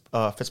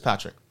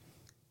Fitzpatrick.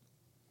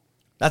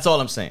 That's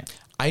all I'm saying.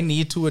 I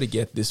need Tua to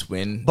get this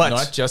win, But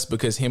not just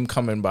because him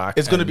coming back.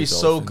 It's going to and be the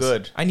so Dolphins.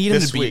 good. I need him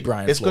this to beat week.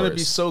 Brian It's going to Flores.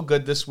 be so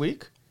good this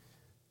week.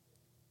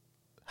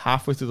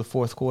 Halfway through the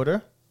 4th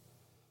quarter,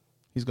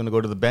 he's going to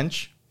go to the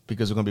bench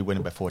because we're going to be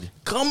winning by 40.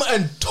 Come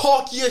and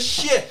talk your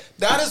shit.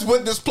 That is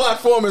what this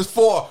platform is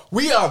for.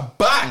 We are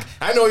back.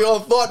 I know y'all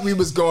thought we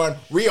was going.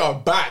 We are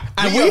back.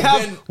 And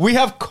been- we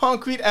have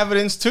concrete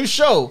evidence to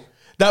show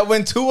that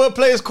when Tua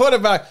plays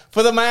quarterback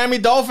for the Miami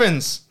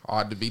Dolphins,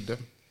 Hard to beat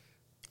them.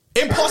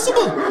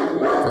 impossible.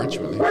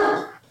 Virtually.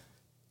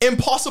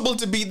 Impossible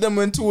to beat them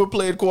when Tua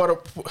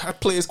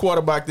plays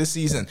quarterback this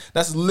season.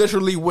 That's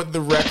literally what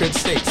the record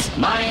states.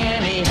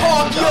 Miami.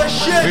 Talk your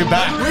shit. we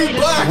back. We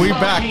back. We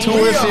back. Tua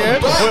We is are here.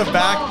 back. We're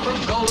back.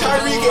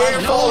 Tyreek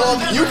ain't fall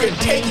off. You can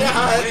take your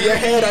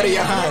head out of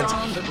your hands.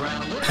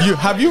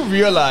 Have you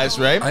realized,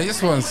 right? I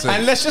just want to say,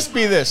 And let's just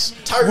be this.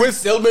 Tyreek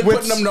still been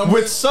putting them numbers.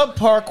 With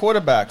subpar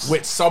quarterbacks.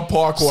 With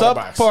subpar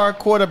quarterbacks. Subpar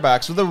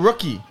quarterbacks. With a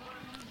rookie.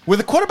 With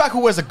a quarterback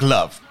who wears a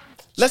glove.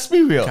 Let's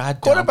be real. Goddamn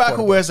Quarterback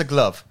who wears a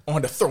glove.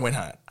 On the throwing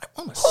hand.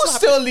 I'm gonna Who's slap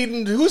still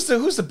leading? Who's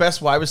the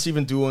best wide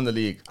receiving duo in the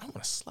league? I'm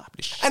gonna slap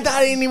this shit. And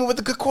that ain't even with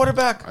a good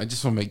quarterback. I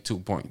just want to make 2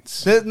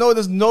 points. There's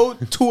no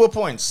Tua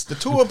points. The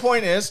Tua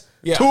point is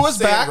Yeah, Tua's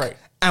say it back, right.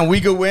 and we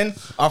could win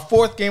our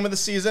 4th game of the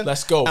season.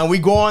 Let's go. And we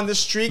go on this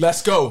streak.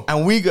 Let's go.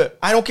 And we good.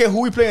 I don't care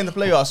who we play in the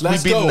playoffs.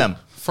 Let's we beating go. them.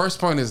 First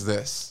point is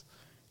this.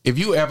 If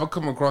you ever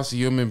come across a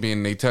human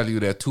being, they tell you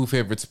their 2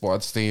 favorite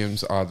sports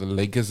teams are the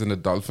Lakers and the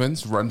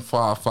Dolphins, run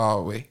far, far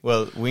away.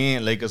 Well, we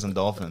ain't Lakers and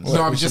Dolphins.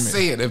 No, I'm just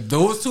saying, if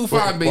those 2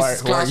 fan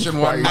bases clash in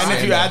one And if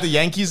night, you add the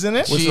Yankees in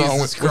it,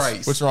 Jesus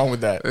Christ. What's wrong with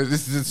that?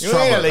 This is You ain't a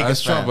trouble. Lakers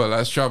That's fan. trouble.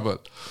 That's trouble.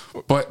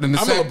 But then the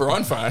I'm a sec-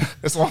 LeBron fan.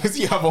 As long as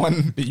you have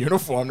on the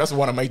uniform, that's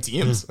one of my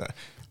teams.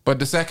 But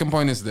the second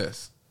point is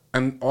this,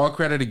 and all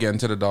credit again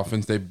to the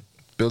Dolphins. They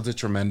built a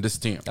tremendous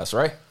team. That's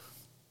right.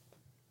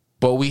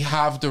 But we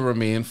have to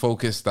remain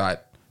focused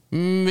that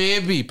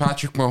maybe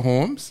Patrick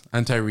Mahomes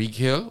and Tyreek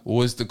Hill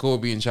was the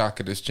Kobe and Shaq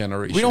of this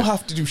generation. We don't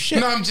have to do shit.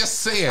 No, I'm just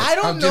saying. I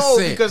don't I'm know just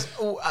saying. because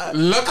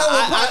Look at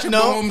what Patrick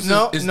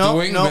Mahomes is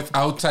doing no.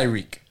 without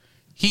Tyreek.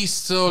 He's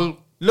still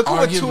Look at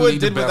what arguably Tua the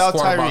did best without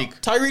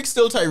quarterback. Tyreek. Tyreek's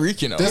still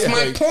Tyreek, you know. That's Yeah.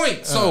 my Like,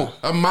 point. So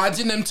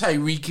imagine them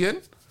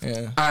Tyreeking.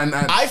 Yeah. And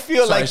I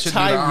feel sorry, I like should do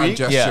the arm Tyreek.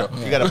 gesture.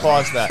 Yeah, you gotta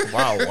pause that.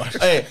 Wow.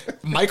 Hey,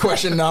 My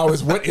question now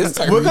is, what is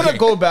Tyreek? we're gonna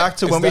go back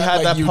to Is when we that had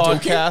like that you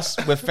joking?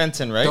 podcast with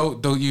Fenton, right?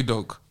 Don't you,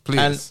 Doke. Please.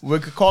 And we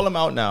could call him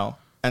out now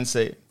and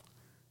say,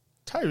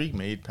 Tyreek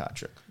made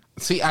Patrick.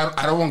 See, I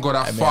don't want to go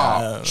that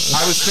far. I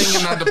was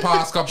thinking that the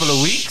past couple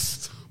of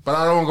weeks, but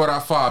I don't want to go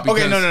that far. Because,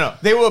 Okay, no.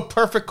 They were a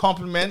perfect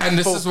compliment. And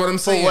this for- is what I'm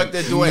for saying. what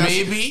they're doing.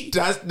 Maybe.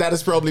 That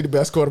is probably the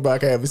best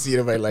quarterback I ever seen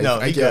in my life. No,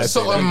 I he guess.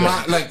 good. So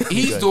like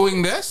he's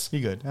doing this He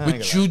good. I ain't with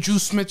gonna Juju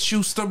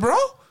Smith-Schuster, bro.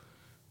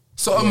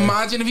 So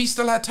imagine if he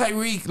still had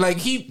Tyreek. Like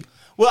he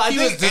I he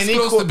think was this any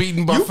close co- to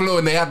beating Buffalo,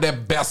 and they had their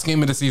best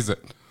game of the season.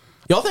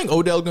 Y'all think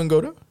Odell gonna go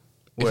there?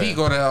 If he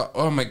go there,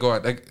 oh my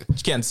god, like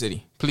Kansas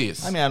City.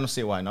 please, I mean, I don't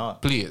see why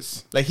not.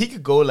 please, Like he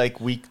could go like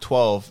week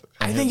 12. and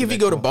I he'll think be if he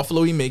like, go to oh.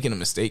 Buffalo, he making a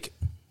mistake.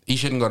 he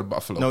shouldn't go to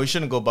Buffalo. No, he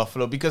shouldn't go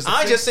Buffalo because the I'm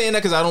thing- just saying that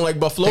because I don't like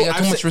Buffalo. They got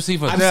too I'm much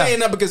receivers. I'm Yeah. saying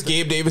that because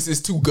Gabe Davis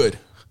is too good.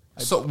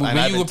 So And when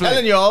I've you been were telling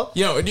playing, y'all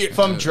You know,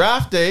 from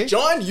draft day.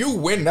 John, you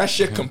win that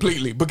shit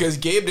completely because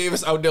Gabe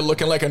Davis out there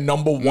looking like a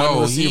number one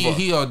no, receiver.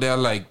 he out there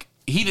like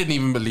he didn't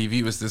even believe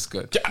he was this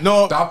good.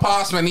 No. that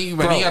pass when he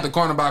had the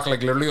cornerback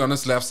like literally on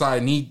his left side,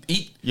 and he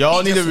Y'all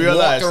he need just to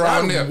realize walked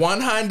around That there.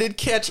 one-handed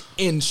catch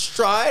in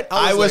stride.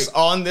 I was like,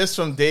 on this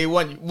from day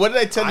one. What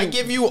did I tell you? I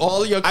give you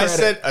all your I credit.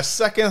 said a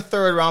second,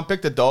 third round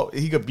pick.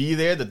 He could be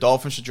there. The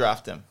Dolphins should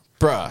draft him.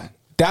 bruh,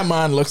 that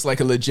man looks like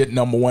a legit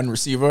number one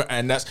receiver,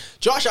 and that's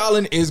Josh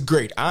Allen is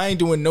great. I ain't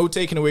doing no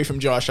taking away from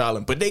Josh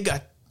Allen, but they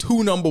got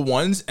 2 number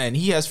ones, and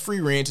he has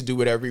free reign to do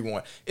whatever he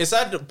wants. It's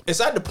at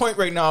the point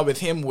right now with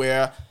him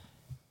where,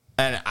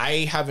 and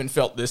I haven't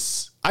felt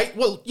this.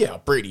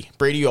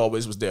 Brady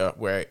always was there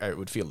where I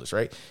would feel this,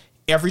 right?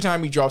 Every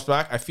time he drops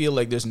back, I feel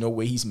like there's no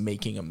way he's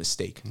making a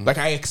mistake. Like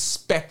I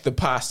expect the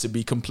pass to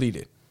be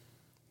completed.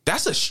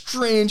 That's a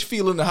strange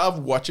feeling to have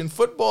watching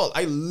football.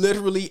 I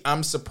literally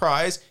am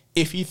surprised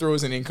if he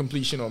throws an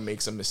incompletion or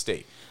makes a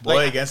mistake. Boy,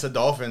 Like, against the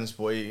Dolphins,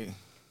 boy,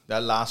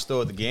 that last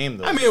throw of the game,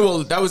 though. I mean,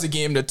 well, that was a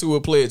game that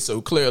Tua played,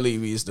 so clearly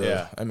he's the.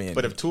 Yeah. I mean,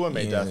 But if Tua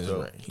made he that ain't in his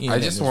throw- right- he ain't I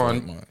in just his want-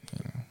 right mind,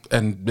 you know.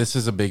 And this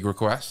is a big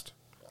request.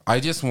 I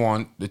just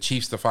want the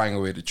Chiefs to find a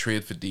way to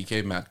trade for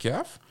DK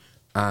Metcalf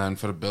and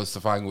for the Bills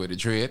to find a way to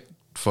trade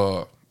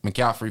for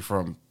McCaffrey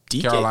from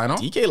Carolina.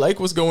 DK like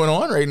what's going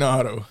on right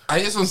now, though. I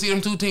just don't see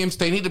them two teams.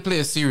 They need to play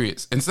a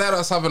series. Instead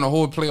of us having a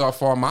whole playoff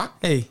format.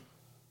 Hey,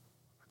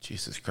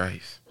 Jesus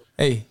Christ.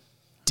 hey,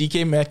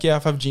 DK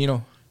Metcalf have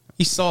Geno.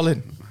 He's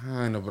solid.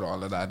 I know about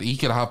all of that. He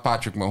could have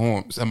Patrick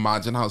Mahomes.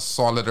 Imagine how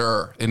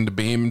solider in the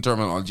Bahamian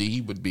terminology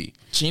he would be.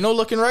 Geno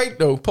looking right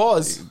though.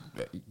 Pause.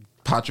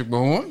 Patrick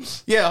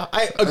Mahomes? Yeah,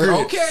 I agree.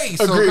 Okay,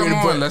 so Agreed, come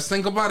on, but- let's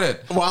think about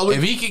it. While we-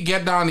 If he could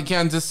get down to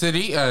Kansas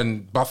City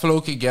and Buffalo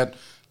could get,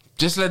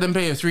 just let them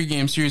play a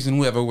 3-game series and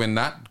whoever win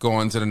that, go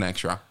on to the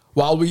next round.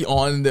 While we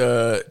on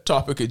the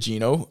topic of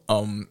Geno,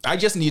 I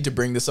just need to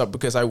bring this up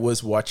because I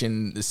was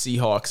watching the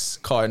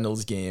Seahawks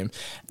Cardinals game,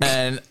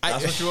 and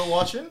That's what you were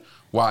watching?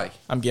 Why?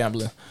 I'm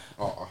gambling.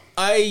 Oh.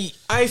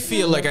 I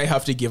feel like I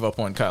have to give up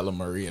on Kyler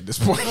Murray at this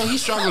point. Well,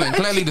 he's struggling.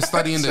 Clearly, the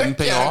studying didn't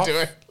pay Can't off. do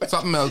it.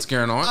 Something else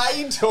going on.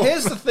 I don't.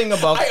 Here's the thing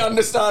about... I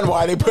understand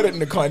why they put it in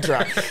the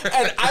contract,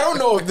 and I don't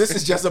know if this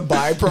is just a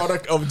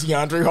byproduct of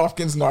DeAndre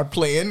Hopkins not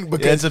playing Yeah,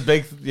 because it's a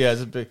big... Yeah,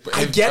 it's a big...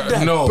 I get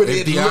that. No, but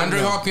is it DeAndre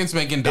look- Hopkins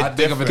making that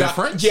big of a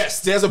different. difference?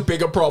 Yes, there's a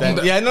bigger problem.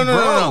 Yeah, no.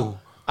 Bro.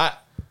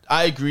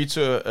 I agree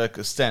to a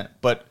extent,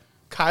 but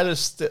Kyler's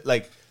still,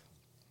 like,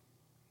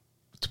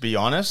 to be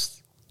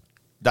honest,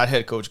 that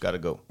head coach got to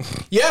go.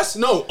 Yes,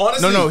 no,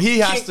 honestly. No, he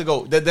has to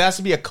go. There has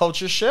to be a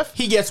culture shift.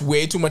 He gets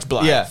way too much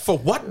black. Yeah. For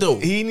what though?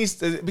 He needs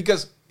to,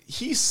 because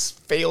he's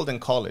failed in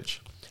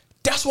college.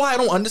 That's why I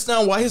don't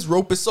understand why his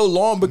rope is so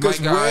long. Because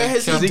My guy where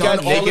has kept he He got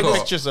done all naked of this?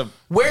 pictures of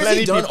Where has he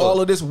plenty done people.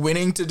 all of this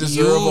winning to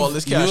deserve all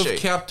this cash? You've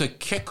kept a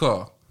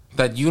kicker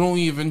that you don't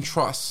even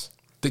trust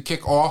to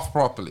kick off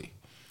properly.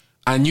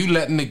 And you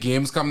letting the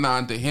games come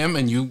down to him,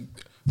 and you,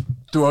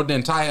 throughout the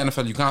entire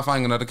NFL, you can't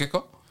find another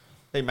kicker?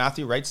 Hey,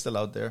 Matthew Wright's still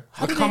out there.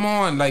 But come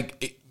on,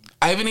 like,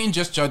 I haven't even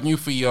just judging you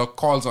for your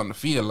calls on the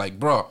field. Like,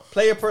 bro,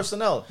 Player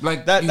personnel. Like,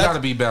 you that's- gotta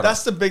be better.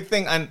 That's the big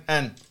thing.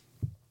 And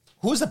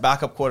who's the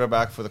backup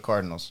quarterback for the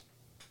Cardinals?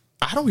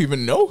 I don't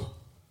even know.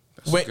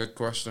 that's Wait. a good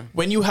question.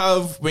 When you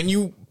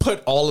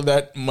put all of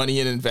that money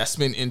and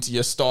investment into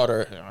your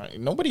starter,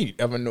 nobody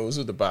ever knows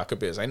who the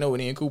backup is. I know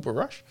it ain't Cooper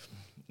Rush,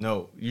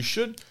 No, you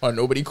should. or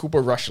nobody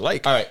Cooper Rush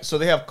like. All right, so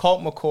they have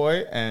Colt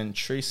McCoy and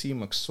Tracy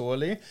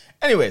McSorley.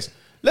 Anyways,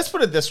 let's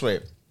put it this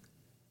way.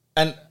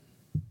 And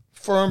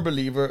firm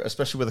believer,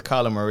 especially with a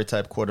Kyler Murray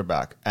type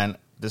quarterback, and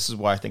this is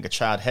why I think a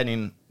Chad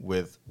Henning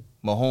with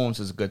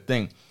Mahomes is a good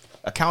thing.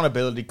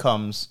 Accountability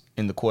comes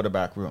in the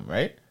quarterback room,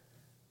 right?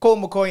 Colt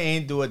McCoy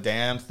ain't do a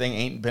damn thing,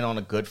 ain't been on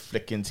a good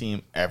flicking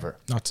team ever.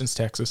 Not since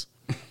Texas.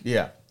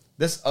 Yeah.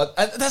 This and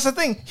that's the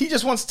thing. He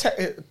just wants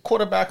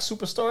quarterback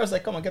superstars.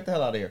 Like, come on, get the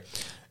hell out of here.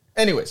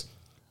 Anyways,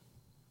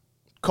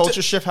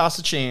 culture shift has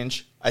to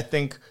change. I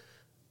think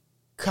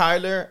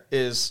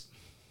Kyler's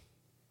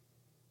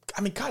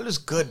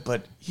good,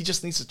 but he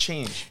just needs to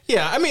change.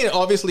 Yeah, I mean,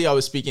 obviously, I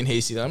was speaking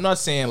hasty. I'm not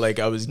saying like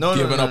I was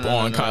giving up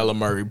on Kyler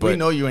Murray, but we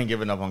know you ain't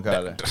giving up on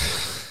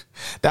Kyler.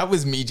 that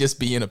was me just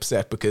being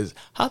upset because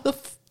how the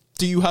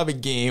do you have a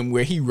game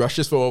where he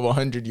rushes for over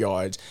 100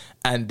 yards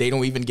and they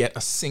don't even get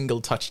a single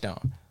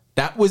touchdown?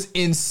 That was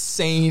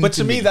insane. But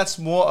to me, that's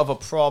more of a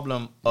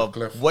problem of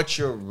Cliff. what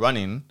you're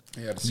running.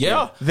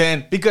 yeah.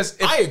 Then because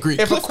I agree.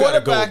 If Cliff a gotta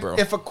go, quarterback, bro.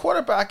 if a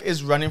quarterback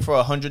is running for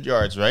 100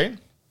 yards, right?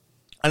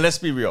 And let's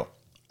be real,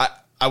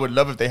 I would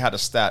love if they had a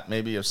stat.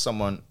 Maybe if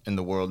someone in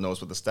the world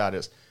knows what the stat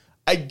is,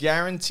 I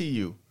guarantee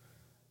you,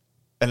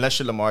 unless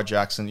you're Lamar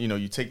Jackson,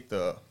 you take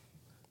the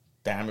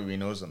Dan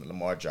Marinos and the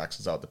Lamar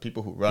Jacksons out, the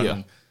people who run.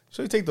 Yeah.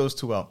 So you take those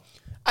two out.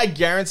 I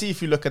guarantee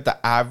if you look at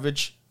the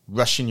average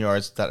rushing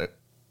yards that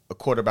a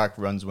quarterback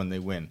runs when they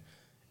win,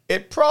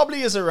 it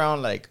probably is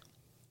around like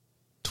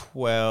 10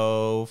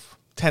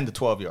 to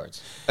 12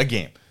 yards a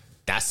game.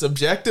 That's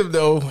subjective,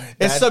 though.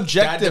 It's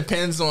subjective. That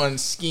depends on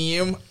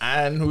scheme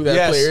and who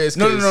that player is.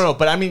 No.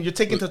 But I mean, you're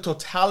taking the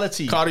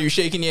totality. Carter, you're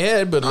shaking your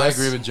head, but I let's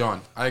agree with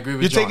John.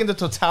 You're taking the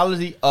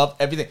totality of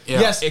everything.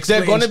 Yeah. Yes,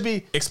 they're going to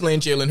be. Explain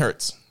Jalen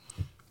Hurts.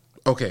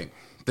 Okay,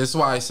 this is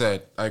why I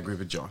said I agree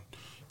with John.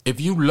 If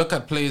you look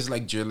at players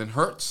like Jalen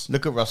Hurts,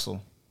 Look at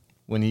Russell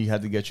when he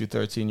had to get you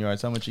 13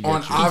 yards. How much he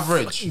on get you?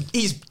 average,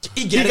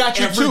 He got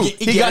you two.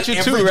 He got you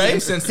two,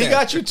 right? He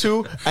got you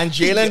two, and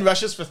Jalen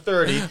rushes for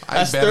 30. I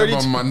That's bet him 32.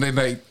 on Monday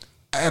night.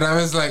 And I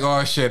was like,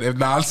 oh shit, if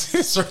Niles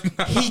is right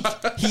now.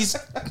 He's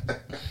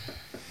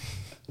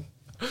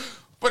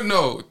But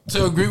no,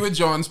 to agree with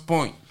John's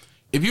point,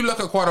 if you look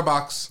at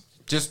quarterbacks,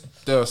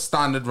 just the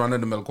standard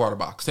run-of-the-mill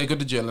quarterbacks, take out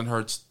the Jalen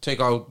Hurts, take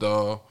out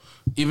the,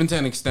 even to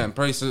an extent,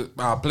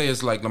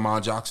 players like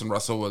Lamar Jackson,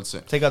 Russell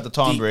Wilson. Take out the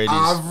Tom Brady's.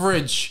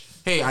 Average,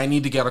 hey, I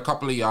need to get a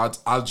couple of yards,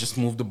 I'll just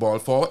move the ball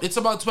forward. It's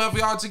about 12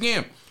 yards a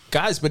game.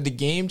 Guys, but the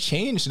game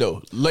changed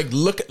though. Like,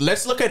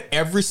 let's look at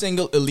every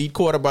single elite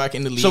quarterback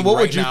in the league. So what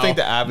right would you now, think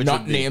the average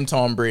not would be? named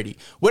Tom Brady?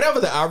 Whatever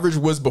the average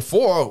was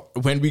before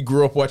when we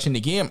grew up watching the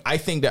game, I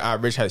think the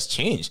average has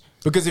changed.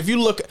 Because if you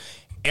look,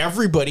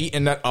 everybody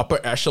in that upper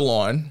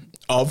echelon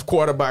of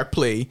quarterback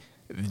play,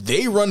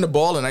 they run the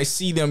ball, and I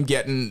see them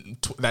getting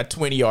that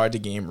 20 yards a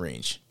game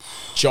range.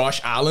 Josh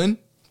Allen,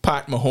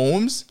 Pat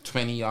Mahomes,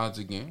 20 yards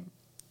a game.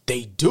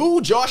 they do.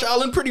 Josh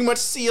Allen pretty much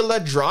sealed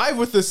that drive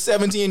with the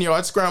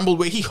 17-yard scramble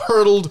where he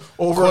hurdled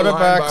over a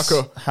Quarterbacks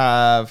linebacker.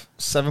 have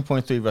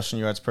 7.3 rushing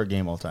yards per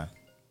game all time.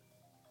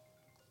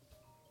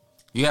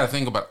 You got to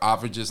think about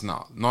averages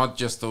now, not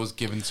just those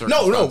given No,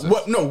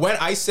 circumstances. when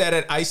I said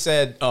it, I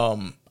said,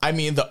 I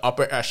mean the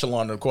upper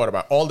echelon of the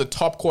quarterback. All the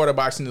top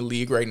quarterbacks in the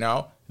league right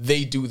now,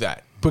 they do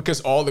that because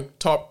all the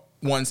top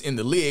ones in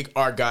the league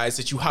are guys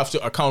that you have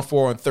to account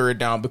for on third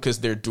down because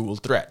they're dual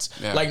threats.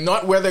 Yeah. Like,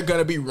 not where they're going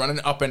to be running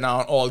up and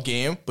down all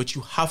game, but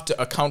you have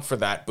to account for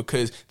that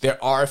because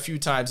there are a few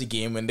times a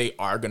game when they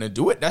are going to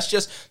do it.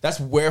 That's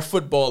where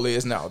football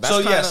is now. That's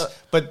So kinda,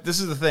 yes, but this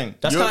is the thing.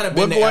 That's You're- kinda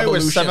been we're the going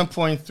with evolution.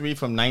 7.3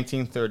 from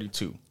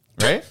 1932,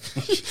 right?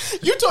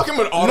 You're talking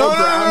about no,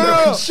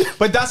 autogram.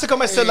 But that's how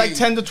come I said like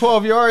 10 to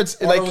 12 yards.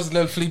 Like, Like was a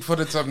little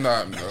fleet-footed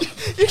sometimes, bro.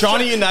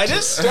 Johnny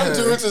Unitas. Some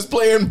dudes is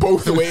playing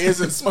both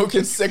ways and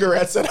smoking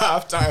cigarettes at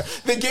halftime.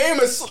 The game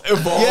has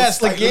evolved. Yes,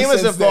 the slightly game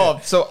has since then.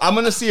 evolved. So I'm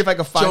gonna see if I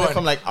can find John, it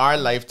from like our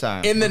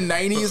lifetime. In the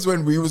 90s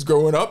when we was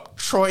growing up,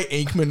 Troy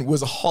Aikman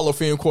was a Hall of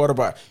Fame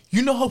quarterback.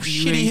 You know how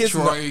shitty ain't his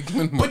Troy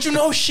Aikman, but you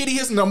know how shitty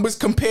his numbers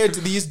compared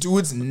to these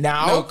dudes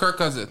now? No, Kirk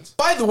Cousins.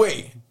 By the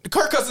way,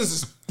 Kirk Cousins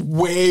is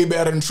way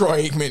better than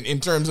Troy Aikman in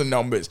terms of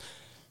numbers.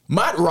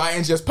 Matt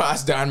Ryan just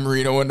passed Dan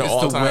Marino in the It's the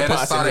all-time weirdest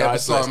passing thought I ever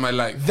yards saw list. in my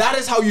life. That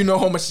is how you know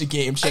how much the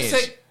game I changed.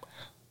 say,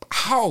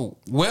 how?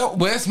 Well,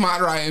 where's Matt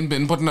Ryan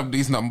been putting up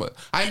these numbers?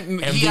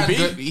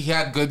 MVP? He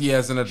had good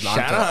years in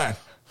Atlanta. Shanahan.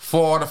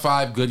 4 to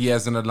 5 good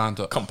years in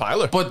Atlanta.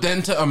 Compiler. But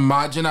then to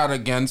imagine that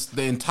against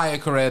the entire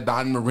career of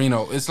Dan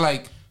Marino, it's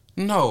like,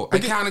 no, I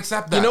can't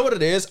accept that. You know what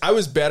it is? I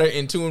was better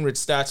in tune with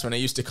stats when I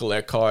used to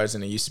collect cards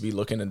and I used to be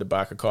looking at the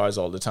back of cards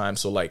all the time.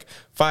 So like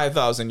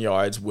 5,000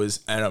 yards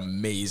was an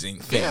amazing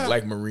thing. Yeah.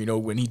 Like Marino,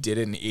 when he did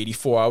it in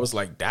 84, I was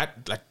like,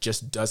 that like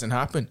just doesn't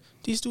happen.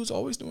 These dudes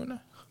always doing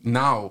that.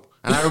 Now.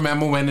 And I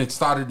remember when it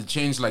started to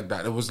change like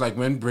that. It was like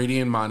when Brady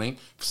and Manning,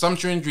 for some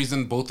strange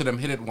reason, both of them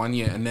hit it 1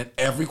 year. And then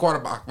every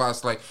quarterback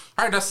was like,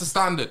 all right, that's the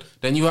standard.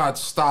 Then you had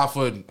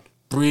Stafford,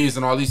 Breeze,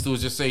 and all these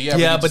dudes just say, yeah,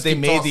 yeah, but but they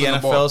keep made the tossing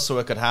NFL ball. so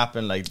it could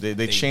happen. Like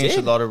they changed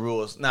did. a lot of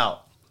rules.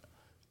 Now,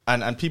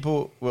 and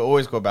people will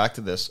always go back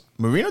to this.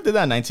 Marino did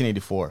that in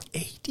 1984.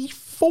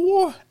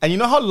 84? And you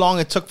know how long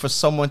it took for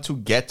someone to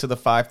get to the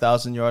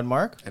 5,000 yard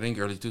mark? I think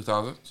early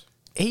 2000s.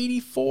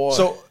 84.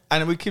 So,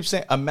 and we keep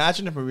saying,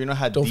 imagine if Marino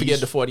had don't these, forget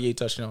the 48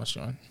 touchdowns,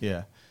 Sean.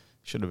 Yeah,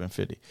 should have been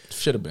 50.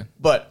 Should have been.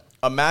 But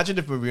imagine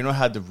if Marino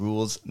had the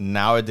rules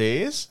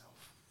nowadays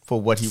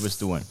for what he was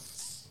doing.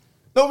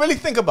 No, really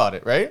think about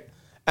it, right?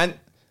 And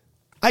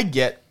I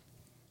get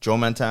Joe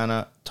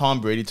Montana, Tom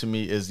Brady to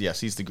me is, yes,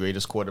 he's the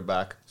greatest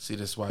quarterback. See,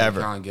 that's why Ever.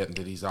 we can't get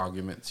into these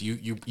arguments.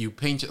 You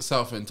paint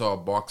yourself into a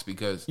box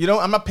because You know,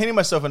 I'm not painting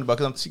myself in the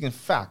bucket. I'm seeking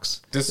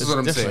facts. this is It's what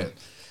I'm different. saying.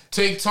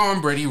 Take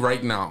Tom Brady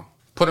right now.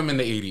 Put him in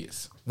the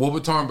 80s. What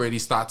would Tom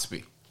Brady's stats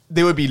be?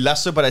 They would be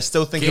lesser, but I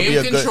still think he'll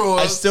be a good.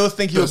 I still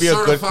think he'll be a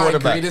good certified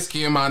quarterback. Greatest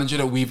game manager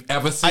that we've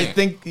ever seen. I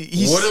think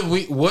he's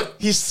What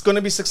he's going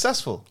to be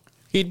successful.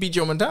 He'd be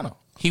Joe Montana.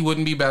 he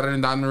wouldn't be better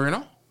than Dan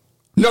Marino?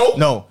 No.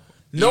 No.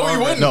 No, he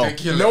You're wouldn't.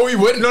 ridiculous. No, he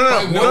wouldn't. No.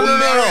 By what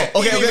merit?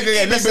 Okay.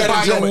 He'd be Listen,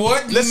 better than Joe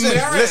What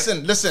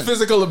merit? listen.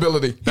 Physical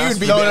ability. He That's-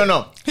 would be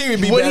no. He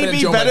would be Would better he than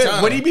be Joe better?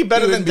 Montana. Would he be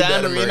better He than would be Dan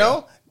better than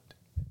Marino?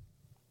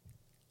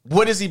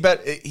 What is he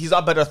better? He's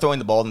not better at throwing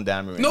the ball than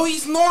Dan Marino. No,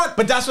 he's not.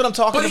 But that's what I'm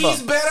talking But about.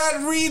 he's better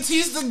at reads.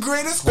 He's the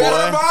greatest Boy.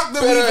 quarterback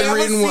that Better we've at ever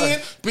reading seen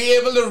what? be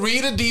able to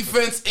read a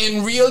defense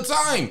in real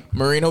time.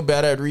 Marino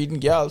better at reading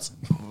gals.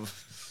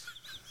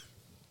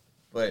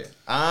 Wait,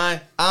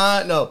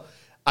 no.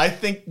 I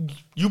think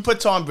you put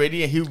Tom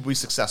Brady and he would be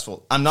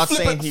successful. I'm not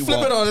saying he flip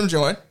won't. it on him,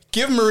 John.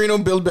 Give Marino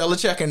Bill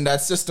Belichick in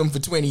that system for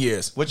 20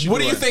 years. What do you you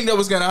doing? think that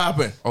was going to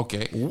happen?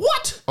 Okay.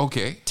 What?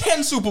 Okay.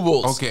 10 Super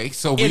Bowls. Okay,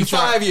 so in we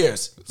try- 5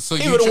 years. so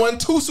he you would have try- won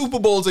 2 Super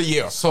Bowls a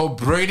year. So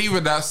Brady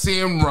with that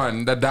same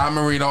run that Dan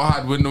Marino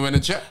had wouldn't win a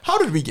chip. How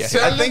did we get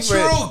here? Tell I think the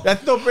truth.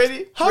 That's no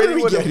Brady. How Brady did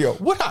we would've- get here?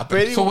 What happened?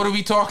 Brady. So what are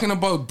we talking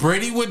about?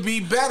 Brady would be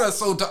better.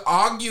 So to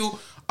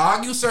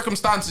argue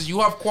circumstances, you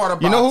have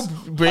quarterbacks. You know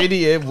who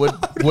Brady is,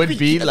 would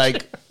be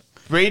like?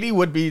 Brady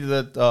would be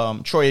the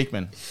Troy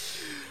Aikman.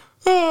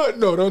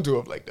 No, don't do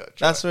him like that.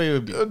 Troy. That's what he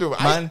would be. Don't do it.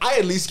 Man, I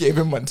at least gave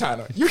him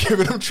Montana. You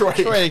giving him Troy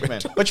Troy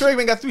Aikman. But Troy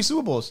Aikman got 3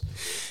 Super Bowls.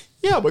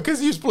 Yeah, because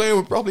he was playing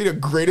with probably the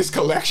greatest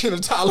collection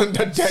of talent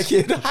that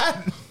decade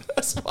had.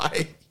 That's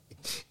why.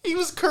 He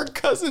was Kirk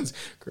Cousins.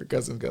 Kirk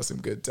Cousins got some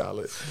good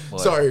talent.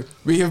 Sorry,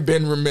 we have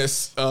been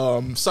remiss.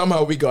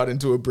 Somehow we got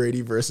into a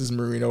Brady versus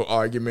Marino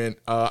argument.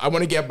 I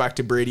want to get back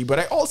to Brady, but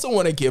I also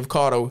want to give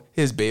Cotto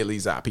his Bailey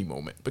Zappi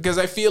moment. Because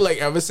I feel like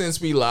ever since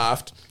we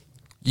laughed,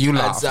 You At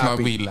laughed, not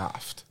Zappy. we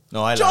laughed.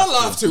 No, I John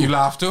laughed laughed too. too. You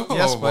laughed too?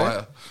 Yes, Oh, boy.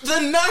 boy. The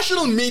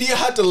national media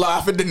had to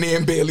laugh at the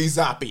name Bailey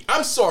Zappi.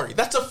 I'm sorry.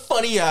 That's a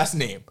funny ass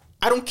name.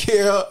 I don't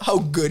care how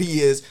good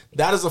he is.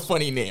 That is a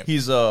funny name.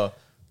 He's a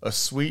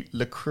sweet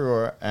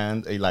liqueur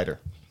and a lighter.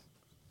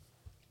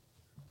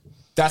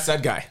 That's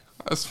that guy.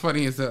 That's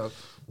funny as hell.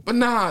 But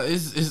nah,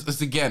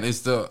 it's again, it's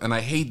the, and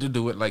I hate to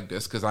do it like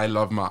this because I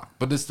love Mark,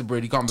 but it's the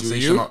Brady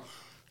conversation. you?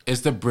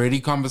 It's the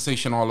Brady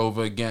conversation all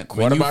over again. When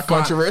you Quarterback find-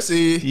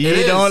 controversy. He It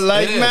is, don't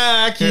like it is.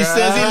 Mac. He Yeah.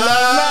 says he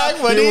loves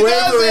Mac, but You he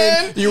wavering.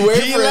 doesn't. You He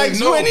wavering. likes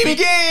No, winning hear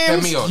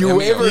games. me out, You hear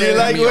me out, wavering. You hear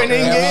like me out,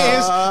 winning hear me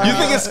out. games. You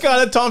think if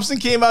Scarlett Thompson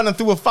came out and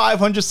threw a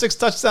 506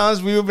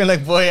 touchdowns, we would have been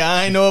like, boy,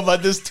 I know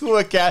about this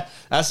Tua cat.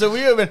 That's what we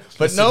would have been.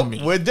 But Listen to nope,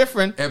 me. we're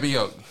different. Hear me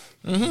out.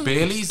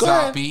 Bailey Go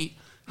ahead. Zappi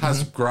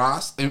has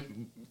grasped.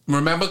 And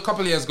remember a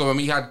couple of years ago when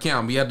we had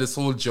Cam, we had this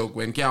whole joke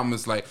when Cam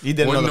was like, He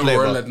didn't what know in the the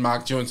world playbook. that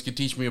Mark Jones could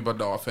teach me about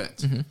the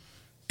offense?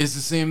 It's the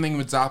same thing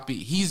with Zappi.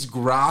 He's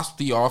grasped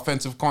the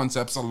offensive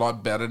concepts a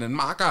lot better than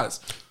Mark has.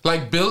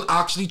 Like, Bill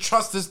actually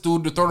trusts this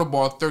dude to throw the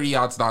ball 30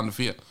 yards down the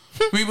field.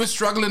 We were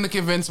struggling to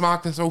convince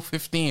Mark to throw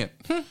 15.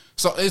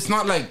 So it's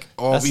not like,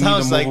 oh, That we need to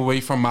sounds move like-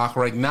 away from Mark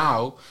right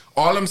now.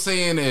 All I'm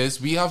saying is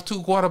we have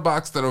two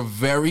quarterbacks that are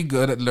very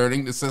good at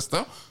learning the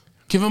system.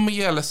 Give him a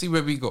year. Let's see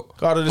where we go.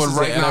 Carter, this But is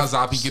right the now, NFL.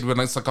 Zappi could win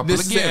us a couple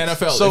This of is the games.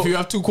 NFL. So- if you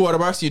have two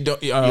quarterbacks, you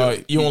don't. You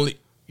only.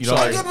 You don't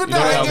Sorry. have- Good with you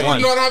don't that. I have get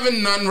one. not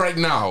having none right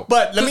now.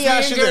 But let me 'Cause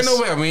ask you we ain't this. getting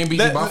nowhere. We ain't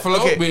beating Let- Buffalo.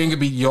 okay. We ain't gonna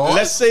beat yours.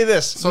 Let's say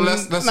this. So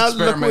let's now look where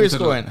experiment it's to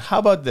the- going. How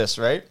about this,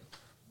 right?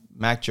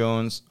 Mac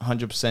Jones,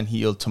 100%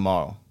 healed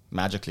tomorrow,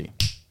 magically.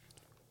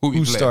 Who's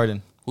Who's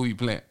starting? Who you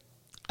playing?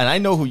 And I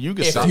know who you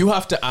can If start. you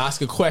have to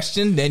ask a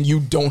question, then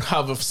you don't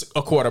have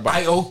a quarterback.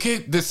 I okay.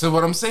 This is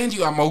what I'm saying to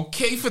you. I'm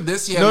okay for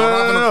this year. No, not no,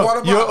 having no, a no.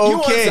 quarterback. You're You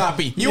want okay.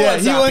 Zappi. You Yeah, want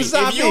he Zappi. wants If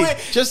Zappi. you ain't-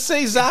 Just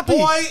say Zappi.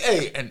 Boy,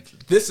 hey, and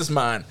this is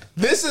mine.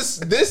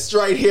 This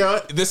right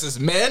here. This is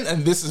men,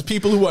 and this is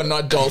people who are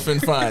not Dolphin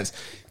fans.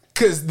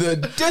 Cause the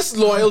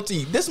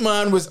disloyalty. This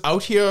man was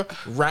out here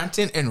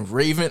ranting and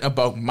raving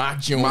about Mac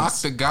Jones,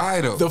 Mark's the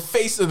guy though. the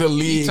face of the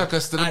league, took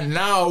us to the- and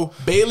now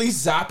Bailey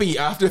Zappi,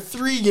 after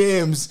 3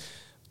 games,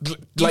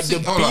 like see-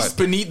 the hold beast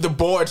on. beneath the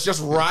boards,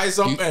 just rise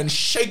up You- and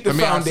shake the let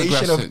me ask the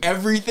foundation of question.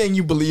 everything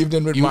you believed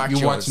in with you Mac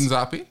Jones. watching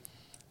Zappi?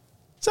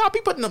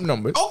 Zappi putting up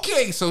numbers.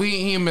 Okay, so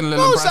he ain't been a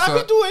little No, impressive.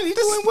 Zappi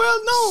doing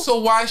well. No.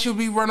 So why should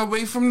we run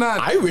away from that?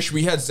 I wish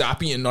we had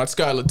Zappi and not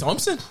Skylar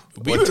Thompson.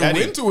 We Or would have Teddy.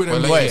 went to it well,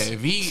 in like, Wait, yeah,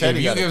 if Teddy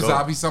you gotta give go.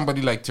 Zappi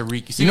somebody like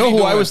Tariq, You know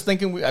who I was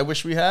thinking? thinking I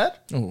wish we had?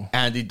 Ooh.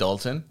 Andy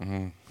Dalton.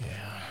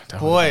 Mm-hmm.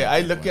 Boy,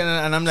 I look at it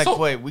and I'm like, So-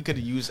 boy, we could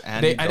have used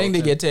Andy I think they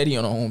Dalton. get Teddy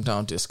on a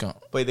hometown discount.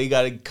 But they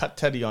got to cut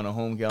Teddy on a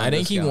home game. I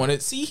think he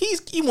wanted. See,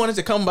 he wanted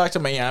to come back to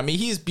Miami.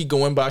 He's be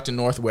going back to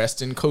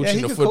Northwestern, coaching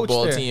he the can coach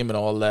football there. team and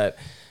all that.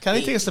 Can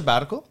he take a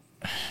sabbatical?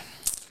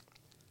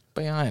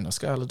 But yeah, I know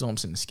Skylar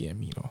Thompson scared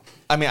me though.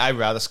 I mean, I'd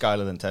rather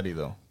Skylar than Teddy,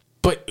 though.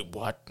 But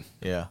what?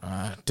 Yeah.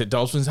 The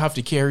Dolphins have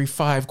to carry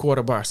 5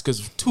 quarterbacks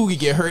because Toogie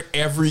get hurt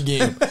every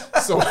game.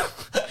 So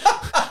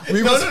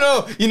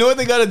No. You know what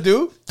they got to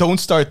do? Don't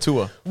start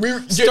Tua.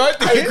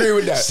 I agree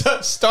with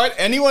that. Start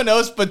anyone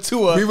else but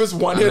Tua. We was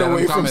one hit let him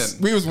away come from.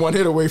 in. We was one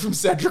hit away from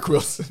Cedric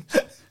Wilson.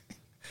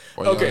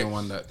 Well, Okay. you ain't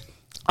won that.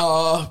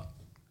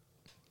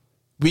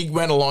 We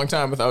went a long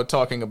time without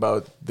talking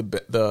about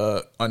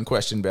the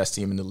unquestioned best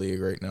team in the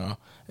league right now.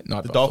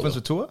 Not the Dolphins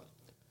with Tua?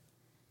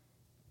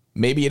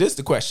 Maybe it is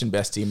the questioned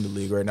best team in the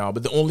league right now,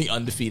 but the only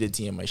undefeated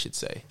team, I should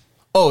say.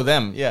 Oh,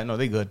 them. Yeah, no,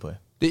 they good, boy.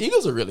 The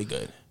Eagles are really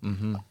good.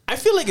 Mm-hmm. I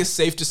feel like it's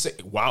safe to say,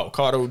 wow,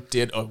 Cotto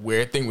did a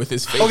weird thing with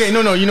his face. Okay,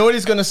 no. You know what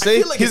he's going to say?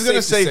 feel like He's it's going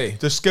to safe to say say.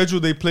 the schedule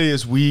they play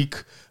is weak.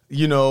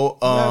 You know,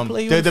 gotta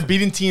play they're with- the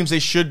beating teams they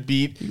should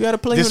beat. You gotta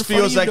play This in front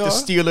feels of you, like the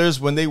dog. Steelers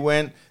when they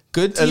went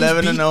Good teams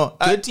 11-0.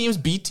 Good teams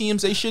beat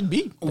teams they should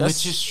beat.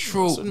 Which is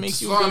true. That's what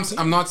makes you So a good team.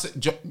 I'm not.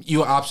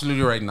 You're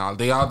absolutely right now.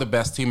 They are the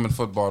best team in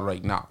football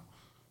right now,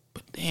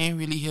 but they ain't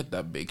really hit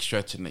that big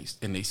stretch in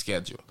their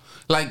schedule.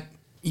 Like,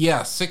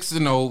 yeah,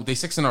 6-0. They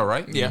 6-0,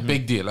 right? Yeah.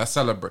 big deal. Let's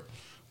celebrate.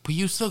 But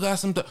you still got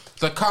some.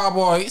 The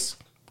Cowboys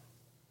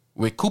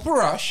with Cooper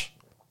Rush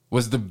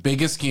was the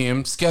biggest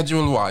game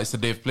schedule wise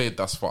that they've played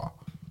thus far,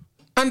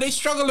 and they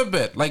struggled a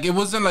bit. Like, it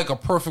wasn't like a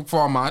perfect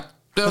format.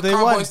 The But they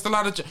Cowboys won. still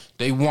had a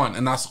they won,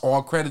 and that's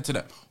all credit to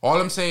them. All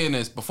I'm saying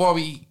is, before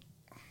we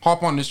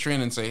hop on this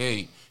train and say,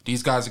 hey,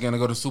 these guys are going to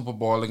go to Super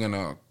Bowl, they're going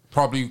to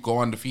probably go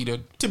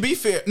undefeated. To be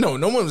fair, no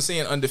one was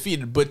saying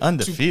undefeated, but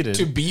undefeated.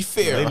 To be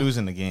fair, They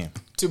losing the game.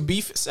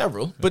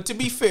 several. But to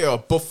be fair,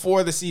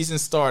 before the season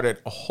started,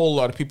 a whole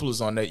lot of people was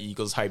on that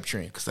Eagles hype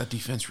train. Because that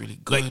defense really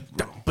good, Like,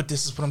 bro. but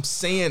this is what I'm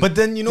saying. But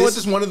then you know this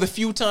what- is one of the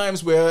few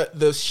times where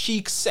the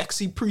chic,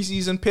 sexy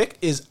preseason pick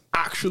is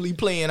actually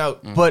playing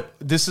out. But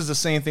this is the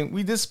same thing.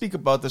 We did speak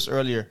about this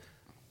earlier.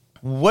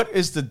 What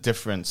is the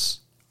difference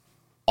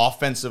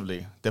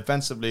offensively?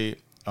 Defensively,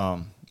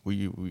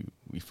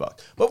 we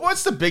fucked. But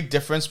what's the big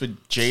difference with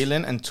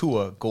Jalen and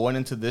Tua going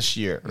into this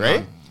year,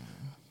 right?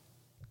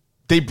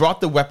 They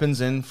brought the weapons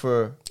in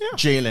for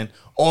Jalen.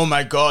 Oh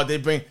my God, they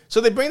bring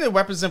the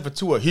weapons in for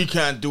Tua. He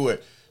can't do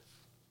it.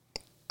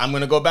 I'm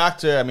gonna go back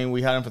to. I mean,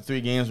 we had him for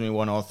 3 games and we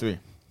won all 3.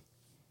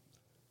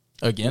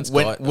 Against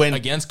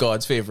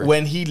God's favorite.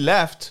 When he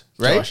left,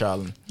 right? Josh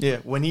Allen. Yeah,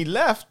 when he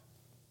left,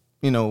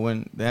 when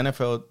the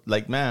NFL,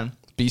 like, man,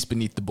 Beast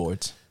beneath the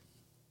boards.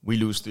 we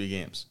lose 3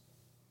 games.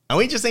 And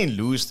we just ain't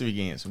lose 3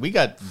 games. We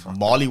got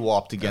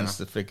mollywopped against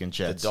the freaking The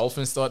Jets.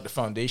 Dolphins thought the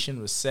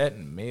foundation was set,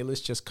 and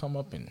Malis just come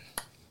up and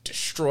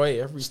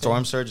destroy everything.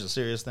 Storm surge is a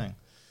serious thing.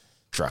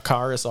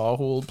 Dracarys all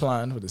whole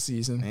plan for the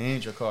season.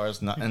 Ain't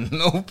Dracarys not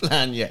no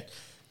plan yet.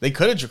 They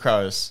could have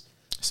Dracarys.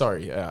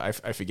 Sorry, I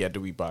forget the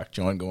week back.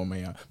 John going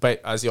Miami.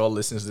 But as y'all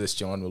listen to this,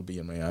 John will be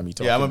in Miami.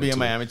 Yeah, I'm gonna be in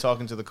Miami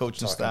talking to the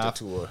coaching staff.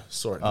 To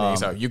sort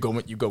things out. You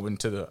go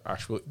into the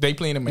actual. They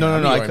playing in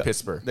Miami No, or in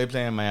Pittsburgh. They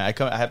play in Miami.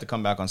 I have to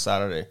come back on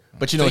Saturday.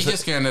 But So it's, you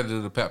just can't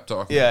do the pep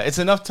talk. yeah, it's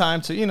enough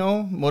time to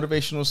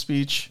motivational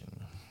speech,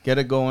 get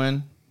it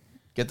going,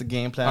 get the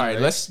game plan. All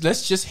right, ready.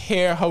 let's just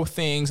hear how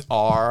things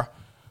are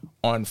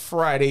on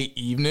Friday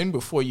evening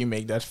before you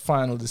make that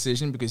final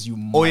decision, because you. Oh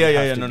might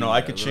yeah. have to No. be I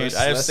there. could change. Let's-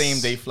 I have let's- same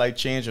day flight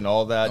change and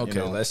all that.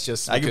 Okay, let's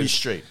just. I can be because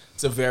straight.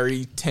 It's a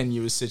very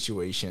tenuous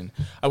situation.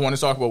 I want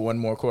to talk about one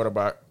more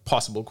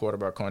possible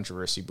quarterback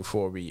controversy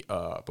before we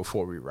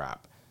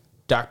wrap.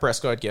 Dak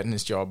Prescott getting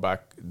his job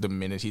back the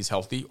minute he's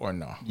healthy or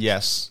no?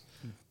 Yes,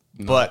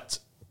 but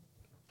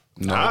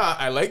No.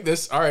 I like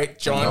this. All right,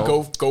 John,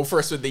 No. go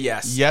first with the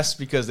yes. yes,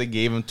 because they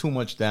gave him too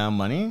much damn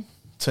money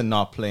to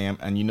not play him.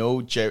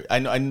 And Jerry,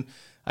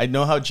 I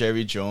know how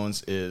Jerry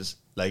Jones is.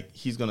 Like,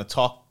 he's gonna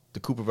talk the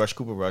Cooper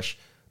Rush,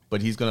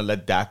 but he's gonna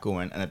let Dak go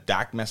in. And if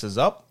Dak messes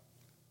up,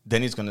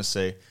 then he's gonna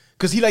say,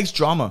 because he likes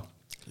drama.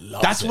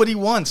 That's what he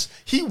wants.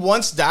 He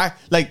wants Dak.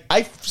 Like,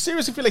 I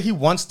seriously feel like he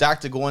wants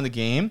Dak to go in the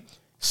game,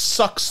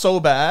 suck so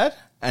bad,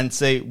 and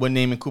say, we're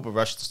naming Cooper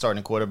Rush the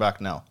starting quarterback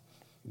now.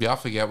 Y'all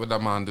forget what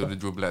that man did to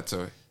Drew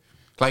Bledsoe.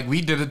 Like,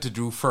 we did it to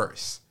Drew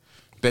first.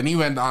 Then he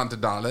went on to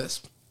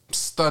Dallas.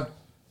 Stud.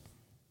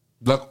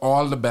 Look,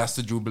 all the best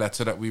to Drew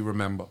Bledsoe that we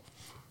remember.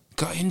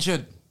 Got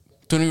injured.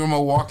 Tony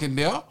Romo walking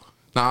there.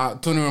 Now,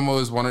 Tony Romo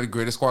is one of the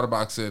greatest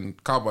quarterbacks in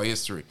Cowboy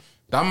history.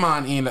 That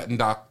man ain't letting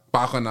Dak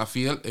back on that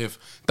field. If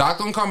Dak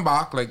don't come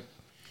back, like,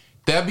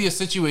 there'll be a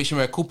situation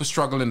where Cooper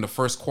struggle in the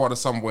first quarter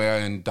somewhere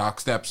and Dak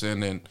steps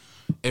in, and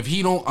if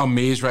he don't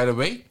amaze right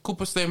away,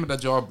 Cooper staying with that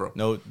job, bro.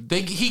 No.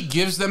 He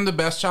gives them the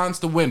best chance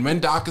to win.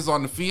 When Dak is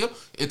on the field,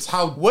 it's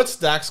how What's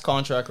Dak's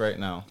contract right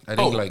now? I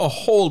think a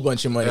whole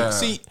bunch of money. Yeah.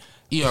 See,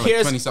 yeah, like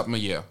here's 20 something a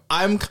year.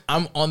 I'm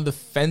on the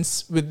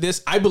fence with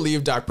this. I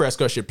believe Dak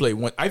Prescott should play.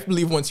 I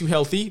believe once you're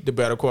healthy, the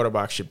better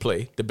quarterback should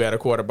play. The better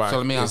quarterback So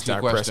let me is ask you a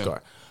Dak question.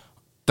 Prescott.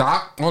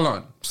 Dak, hold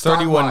on. 31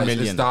 Stock-wise,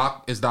 million.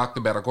 Is Dak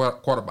the better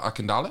quarterback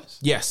in Dallas?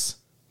 Yes,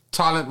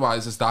 Talent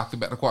wise, is Dak the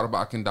better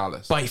quarterback in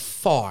Dallas? by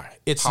far.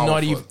 It's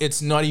Powerful.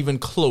 not even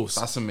close.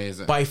 That's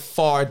amazing. By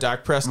far,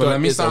 Dak Prescott But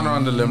let me is stand a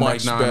on the limb right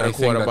much now, and I better think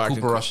that quarterback.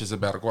 Cooper than- Rush is a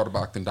better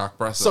quarterback than Dak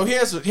Prescott. So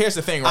here's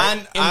the thing, right?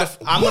 And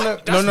I'm What?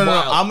 gonna That's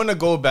wild. I'm gonna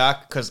go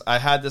back because I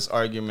had this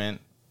argument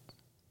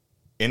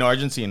in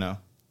Argentina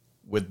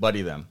with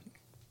Buddy them.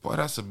 boy,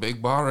 that's a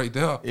big bar right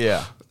there.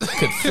 Yeah,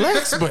 Could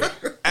flex, but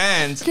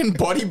and fucking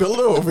bodybuilder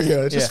over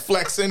here just Yeah.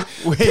 flexing.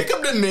 Pick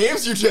up the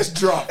names you just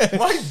dropped.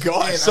 My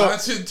God. So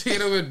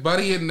Argentina with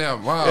Buddy in there.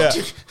 Wow. yeah,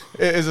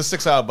 it's a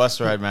 6-hour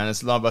bus ride, man.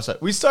 It's a long bus ride.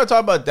 We started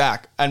talking about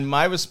Dak, and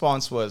my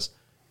response was,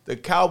 the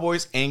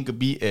Cowboys ain't gonna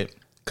be it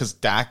because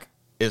Dak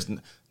is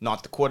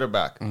not the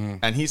quarterback.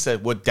 And he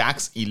said, well,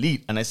 Dak's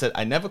elite. And I said,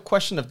 I never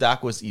questioned if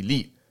Dak was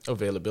elite.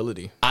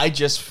 Availability. I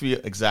just feel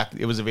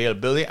exactly it was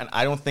availability, and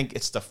I don't think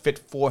it's the fit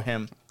for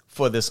him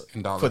for this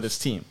In Dallas. for this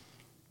team.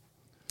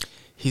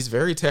 He's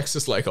very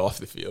Texas-like off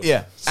the field.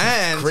 Yeah, It's a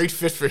and great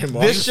fit for him.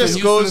 this off the just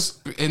field. goes-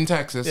 in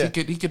Texas. Yeah.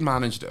 He could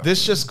manage there.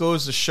 this just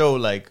goes to show,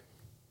 like,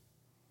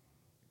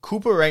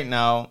 Cooper right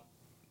now,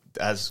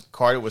 as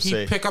Carter would He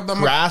say, pick up the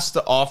grasp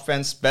the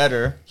offense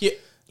better He-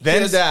 than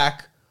he has-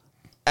 Dak,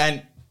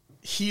 and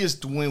he is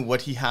doing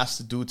what he has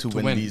to do to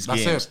win win. these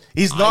That's games. it.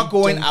 He's not I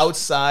going don't-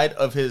 outside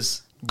of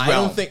his realm. I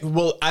don't think.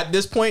 Well, at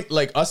this point,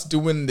 like us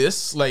doing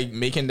this, like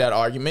making that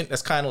argument,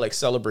 that's kind of like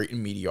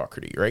celebrating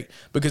mediocrity, right?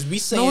 Because we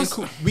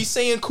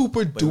saying Cooper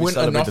we doing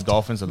celebrate enough. the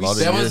Dolphins a lot of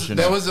there years. was you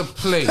there know. was a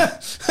play.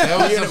 There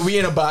was a We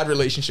in a bad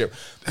relationship.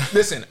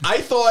 Listen,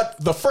 I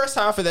thought the first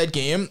half of that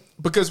game,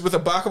 because with a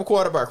backup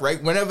quarterback,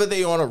 right? Whenever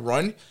they on a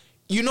run,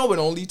 it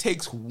only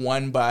takes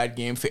one bad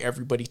game for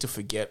everybody to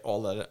forget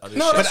all of the other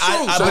No, shit.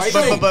 that's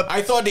true. So but-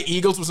 I thought the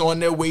Eagles was on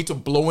their way to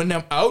blowing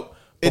them out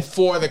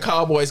before the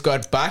Cowboys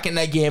got back in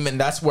that game, and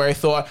that's where I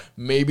thought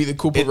maybe the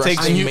Cooper Rush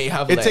thing may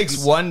have it legs. takes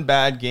one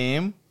bad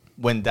game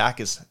when Dak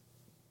is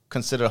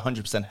considered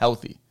 100%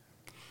 healthy.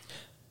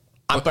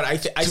 But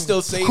I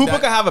still say Cooper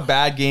that can have a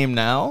bad game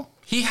now.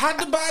 he had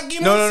the bad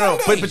game. No, on no,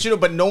 no. Sunday.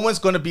 But no one's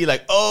going to be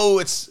like, oh,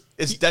 it's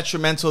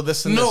detrimental.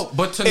 This and No, this.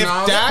 but to if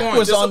now the Dak point,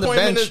 was on the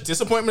bench,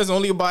 disappointment is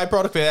only a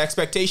byproduct of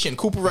expectation.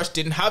 Cooper Rush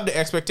didn't have the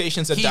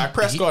expectations that Dak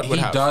Prescott would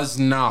he have. does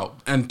now.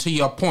 And to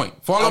your point,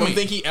 follow I me. don't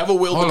think he ever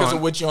will Hold because on.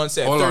 of what John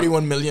said. Hold on.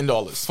 $31 million.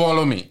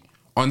 Follow me.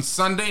 On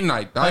Sunday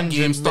night, that $100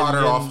 game started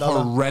off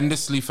million.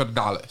 horrendously for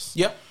Dallas.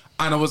 Yep.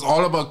 And it was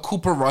all about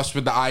Cooper Rush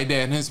with the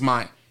idea in his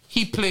mind.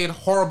 he played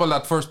horrible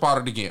that first part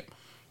of the game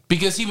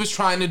because he was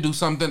trying to do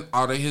something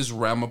out of his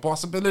realm of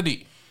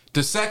possibility.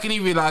 The second he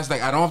realized,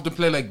 like, I don't have to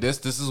play like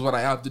this is what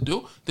I have to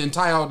do, the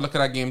entire outlook of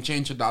that game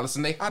changed for Dallas,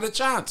 and they had a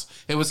chance.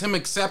 It was him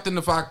accepting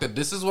the fact that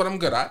this is what I'm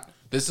good at,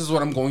 this is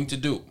what I'm going to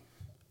do.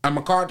 And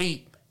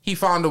McCarthy, he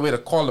found a way to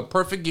call the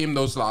perfect game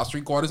those last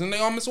 3 quarters, and they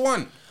almost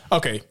won.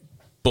 Okay,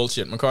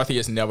 bullshit. McCarthy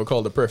has never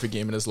called a perfect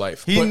game in his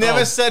life. He But,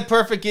 never said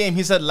perfect game.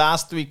 He said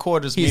last 3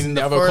 quarters, He's meaning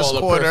the never first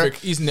called quarter. a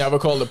perfect. He's never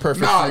called a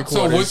perfect Nah, 3 so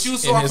quarters. what you in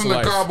saw his from the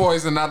life.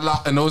 Cowboys in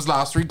in those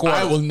last 3 quarters?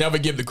 I will never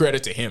give the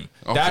credit to him.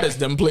 That Okay. is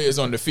them players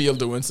on the field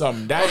doing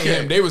something. That ain't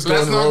him. They was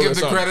Let's going not rogue give or the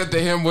something. credit to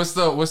him. What's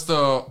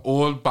the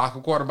old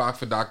backup quarterback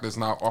for Dak that's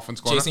now offense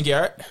corner? Jason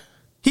Garrett.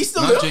 He's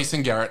still Not there.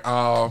 Jason Garrett.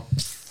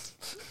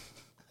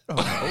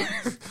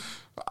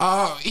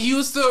 He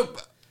used to.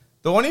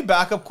 The only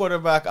backup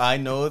quarterback I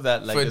know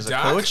that like For is a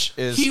Dak? coach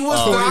is He was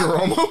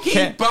Tony Dak. He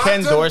Ken backed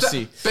up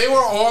Dorsey. They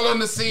were all on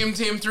the same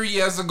team 3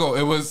 years ago.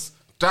 It was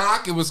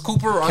Dak. It was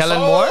Cooper Rush. Kellen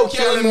Moore?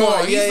 Kellen Moore.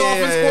 He's Yeah, the yeah,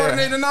 offense yeah, yeah.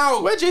 coordinator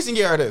now. Where Jason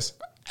Garrett is?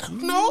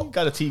 No,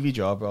 got a TV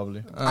job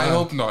probably. I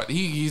hope not.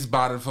 He's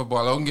bad at football.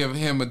 I don't give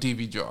him a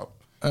TV job.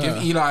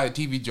 Give Eli a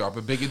TV job,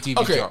 a bigger TV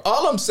Okay, job.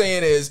 all I'm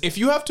saying is if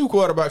you have 2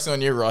 quarterbacks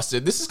on your roster,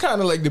 this is kind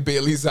of like the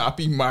Bailey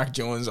Zappi, Mark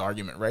Jones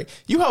argument, right?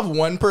 You have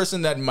one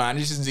person that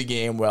manages the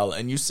game well,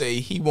 and you say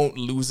he won't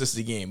lose us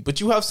the game,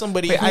 but you have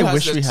somebody. Wait, who I has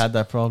wish we this- had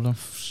that problem.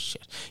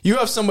 Shit. You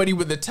have somebody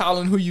with the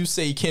talent who you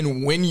say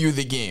can win you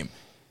the game.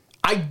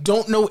 I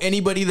don't know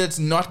anybody that's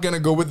not going to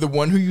go with the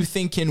one who you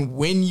think can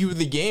win you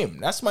the game.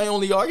 That's my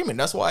only argument.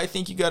 That's why I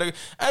think you got to.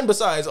 And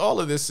besides,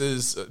 all of this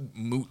is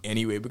moot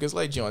anyway, because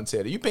like John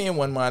said, you paying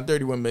one man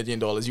 $31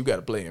 million, you got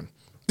to play him.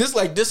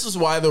 This is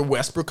why the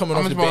Westbrook coming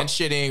off much the more? bench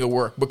shit ain't gonna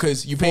work,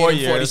 because you 4 paying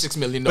him years. $46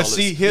 million. But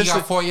see, He here's got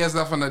the 4 years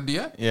left on the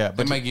deal. Yeah, they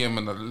but- might give him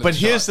another. but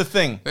here's the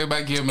thing. They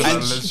might give him another.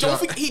 little don't shot.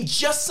 forget, he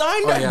just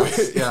signed Oh, that.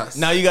 yes, yes.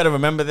 Now you got to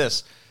remember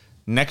this.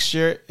 Next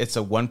year it's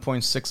a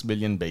 1.6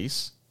 million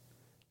base.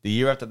 The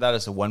year after that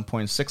it's a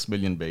 1.6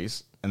 million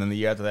base, and then the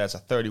year after that it's a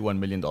 $31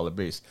 million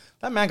base.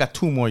 That man got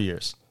 2 more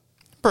years.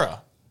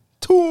 Bruh.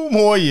 2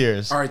 more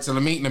years. All right, so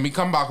let me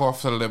come back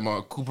off the limb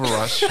on Cooper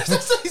Rush.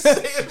 That's what he's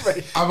saying,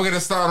 right? I'm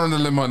gonna start on the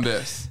limb on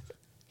this.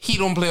 He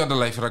don't play out the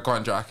life of the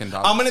contract in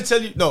Dallas. I'm gonna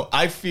tell you. No,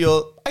 I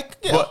feel. I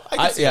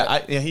can see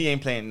that. He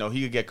ain't playing. No,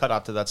 he could get cut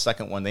after that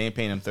second one. They ain't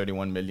paying him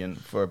 $31 million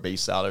for a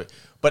base salary.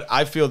 But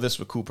I feel this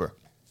with Cooper.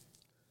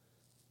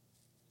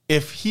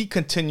 If he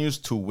continues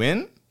to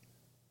win,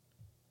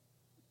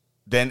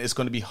 then it's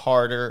going to be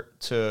harder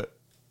to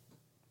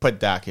put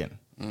Dak in.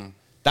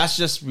 That's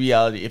just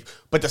reality.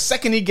 But the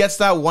second he gets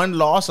that one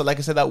loss, or like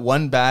I said, that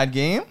one bad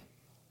game,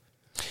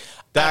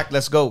 Dak,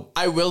 let's go.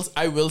 I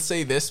will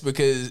say this,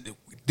 because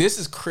this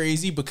is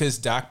crazy, because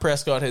Dak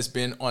Prescott has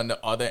been on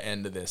the other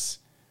end of this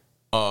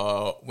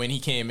when he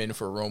came in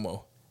for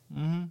Romo.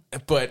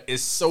 But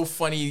it's so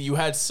funny. You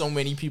had so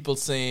many people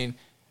saying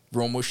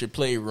Romo should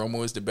play.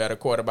 Romo is the better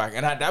quarterback.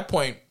 And at that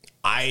point,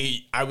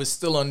 I was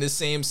still on the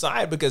same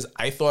side, because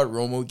I thought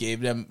Romo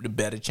gave them the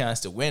better chance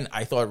to win.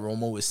 I thought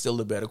Romo was still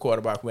the better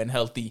quarterback. When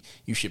healthy,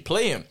 you should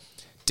play him.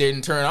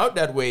 Didn't turn out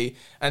that way.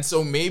 And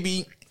so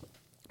maybe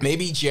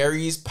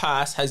Jerry's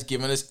past has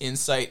given us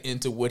insight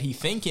into what he's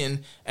thinking,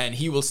 and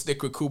he will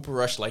stick with Cooper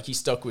Rush like he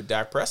stuck with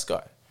Dak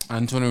Prescott.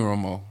 Anthony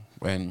Romo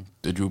when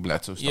the Drew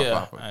Bledsoe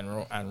stuff happened.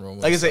 And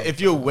Romo. Like I said, if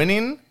you're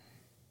winning,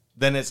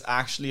 then it's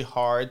actually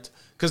hard.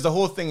 Because the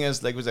whole thing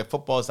is, like we said,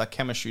 football is that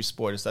chemistry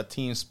sport. It's that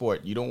team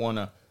sport. You don't want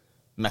to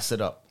mess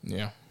it up.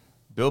 Yeah.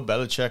 Bill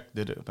Belichick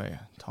did it. But yeah,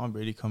 Tom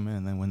Brady come in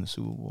and then win the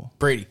Super Bowl.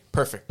 Brady,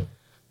 perfect.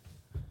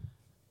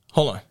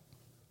 Hold on.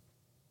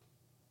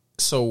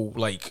 So,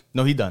 like,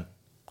 No, he done.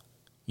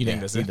 you think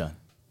that's he it? done.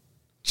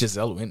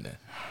 Giselle win then.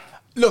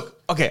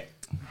 Look, okay.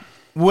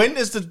 When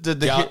is the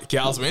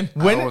Gals win?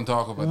 when I don't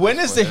talk about when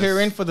this, is the but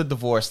hearing for the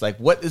divorce? Like,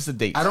 what is the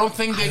date? I don't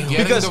think they're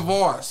getting Because-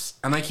 divorced,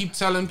 and I keep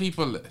telling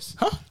people this.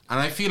 And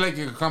I feel like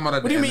it could come out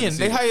of What do you mean?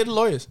 They hired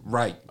lawyers.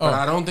 Right, but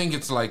I don't think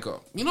it's like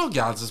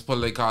gals just pull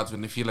their cards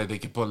when they feel like they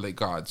can pull their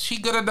cards. She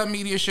good at that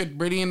media shit,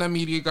 Brady and that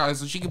media guy,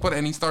 so she can put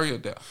any story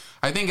out there.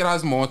 I think it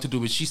has more to do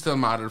with she's still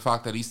mad at the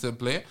fact that he's still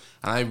playing,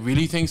 and I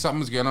really think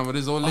something's going on with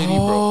his old lady,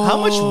 bro. How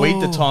much weight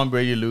did Tom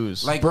Brady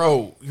lose? Like,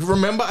 Bro, you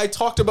remember I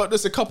talked about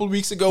this a couple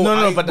weeks ago?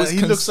 no, but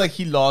he looks like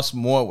he lost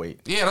more weight.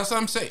 yeah, that's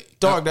what I'm saying.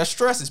 dog. That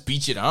stress is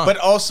beat you down. But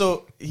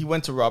also, he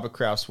went to Robert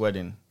Kraft's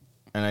wedding,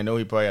 and I know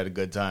he probably had a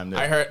good time there.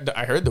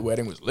 I heard the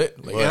wedding was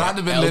lit. Like, It had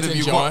to be lit if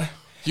you John,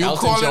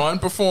 Elton John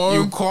performed.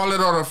 You call it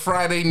on a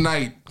Friday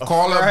night.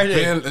 Call up Friday.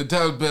 Bill and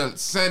tell Bill,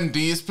 send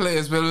these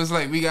players. Bill was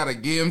like, we got a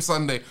game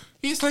Sunday.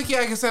 He's like, yeah,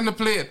 I can send a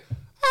player.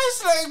 I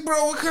was like,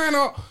 bro, what kind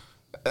of...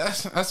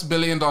 That's $1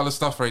 billion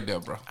stuff right there,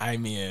 bro. I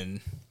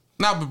mean,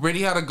 Nah, but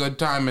Brady had a good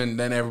time, and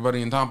then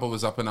everybody in Tampa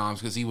was up in arms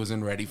because he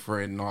wasn't ready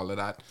for it and all of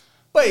that.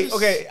 Wait,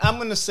 okay, I'm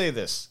going to say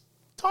this.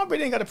 Tom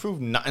Brady ain't got to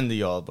prove nothing to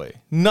y'all, boy.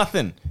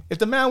 Nothing. If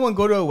the man won't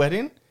go to a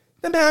wedding,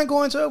 the man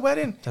going to a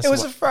wedding. That's it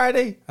was what- a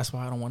Friday. that's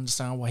why I don't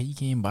understand why he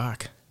came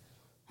back.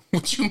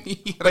 What you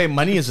mean? Wait,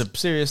 money is a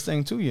serious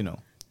thing too, you know.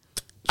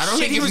 I don't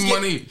think he it's was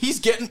money. He was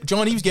getting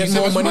said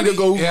more it's money to money?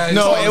 go. Yeah,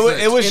 No, it's all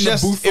it was in the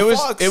just booth for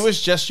Fox. it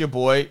was just your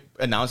boy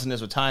announcing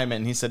his retirement,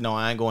 and he said, "No,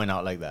 I ain't going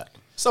out like that."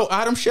 So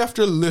Adam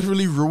Schefter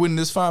literally ruined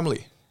his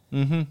family.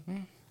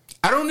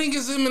 I don't think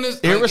it's him and his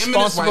Irresponsible him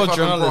and his wife having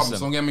journalism. problems,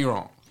 don't get me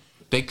wrong.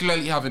 They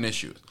clearly having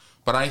issues.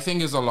 But I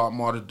think it's a lot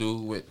more to do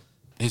with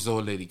his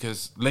old lady.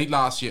 Because late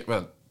last year,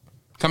 well,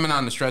 coming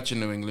on the stretch in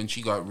New England,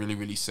 she got really,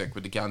 really sick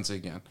with the cancer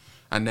again.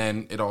 And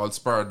then it all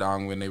spurred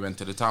down when they went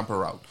to the Tampa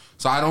route.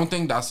 So I don't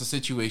think that's a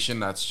situation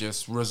that's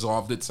just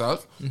resolved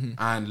itself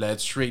and led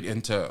straight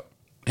into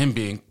him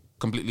being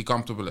completely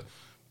comfortable.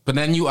 But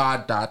then you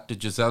add that, the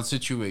Giselle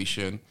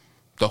situation,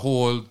 the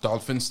whole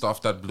Dolphin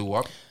stuff that blew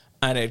up.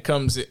 And it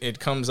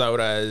comes out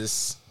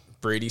as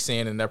Brady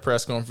saying in that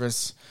press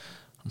conference,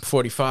 I'm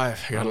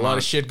 45. I got a lot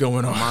of shit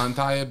going on. Man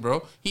tired,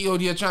 bro. He out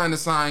here trying to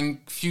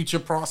sign future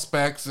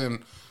prospects,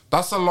 and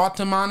that's a lot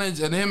to manage.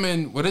 And him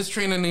and what is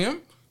training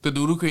him? The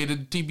dude who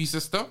created the TB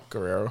system?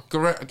 Guerrero.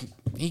 Correct.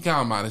 He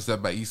can't manage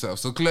that by himself.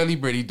 So clearly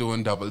Brady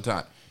doing double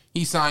time.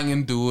 He's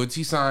signing dudes.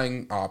 He's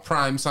signing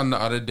Prime Son the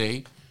other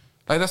day.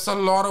 Like, that's a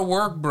lot of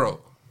work,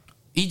 bro.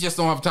 He just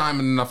don't have time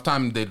and enough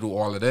time to do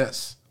all of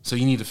this. So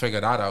you need to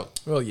figure that out.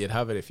 Well, you'd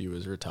have it if he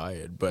was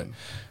retired. But,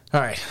 all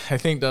right, I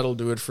think that'll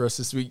do it for us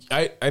this week.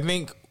 I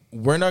think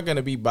we're not going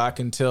to be back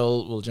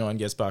until, well, John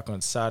gets back on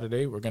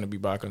Saturday. We're going to be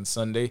back on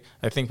Sunday.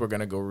 I think we're going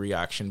to go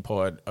reaction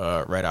pod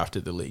right after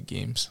the late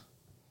games.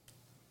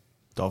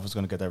 Dolphins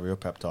gonna get that real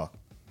pep talk.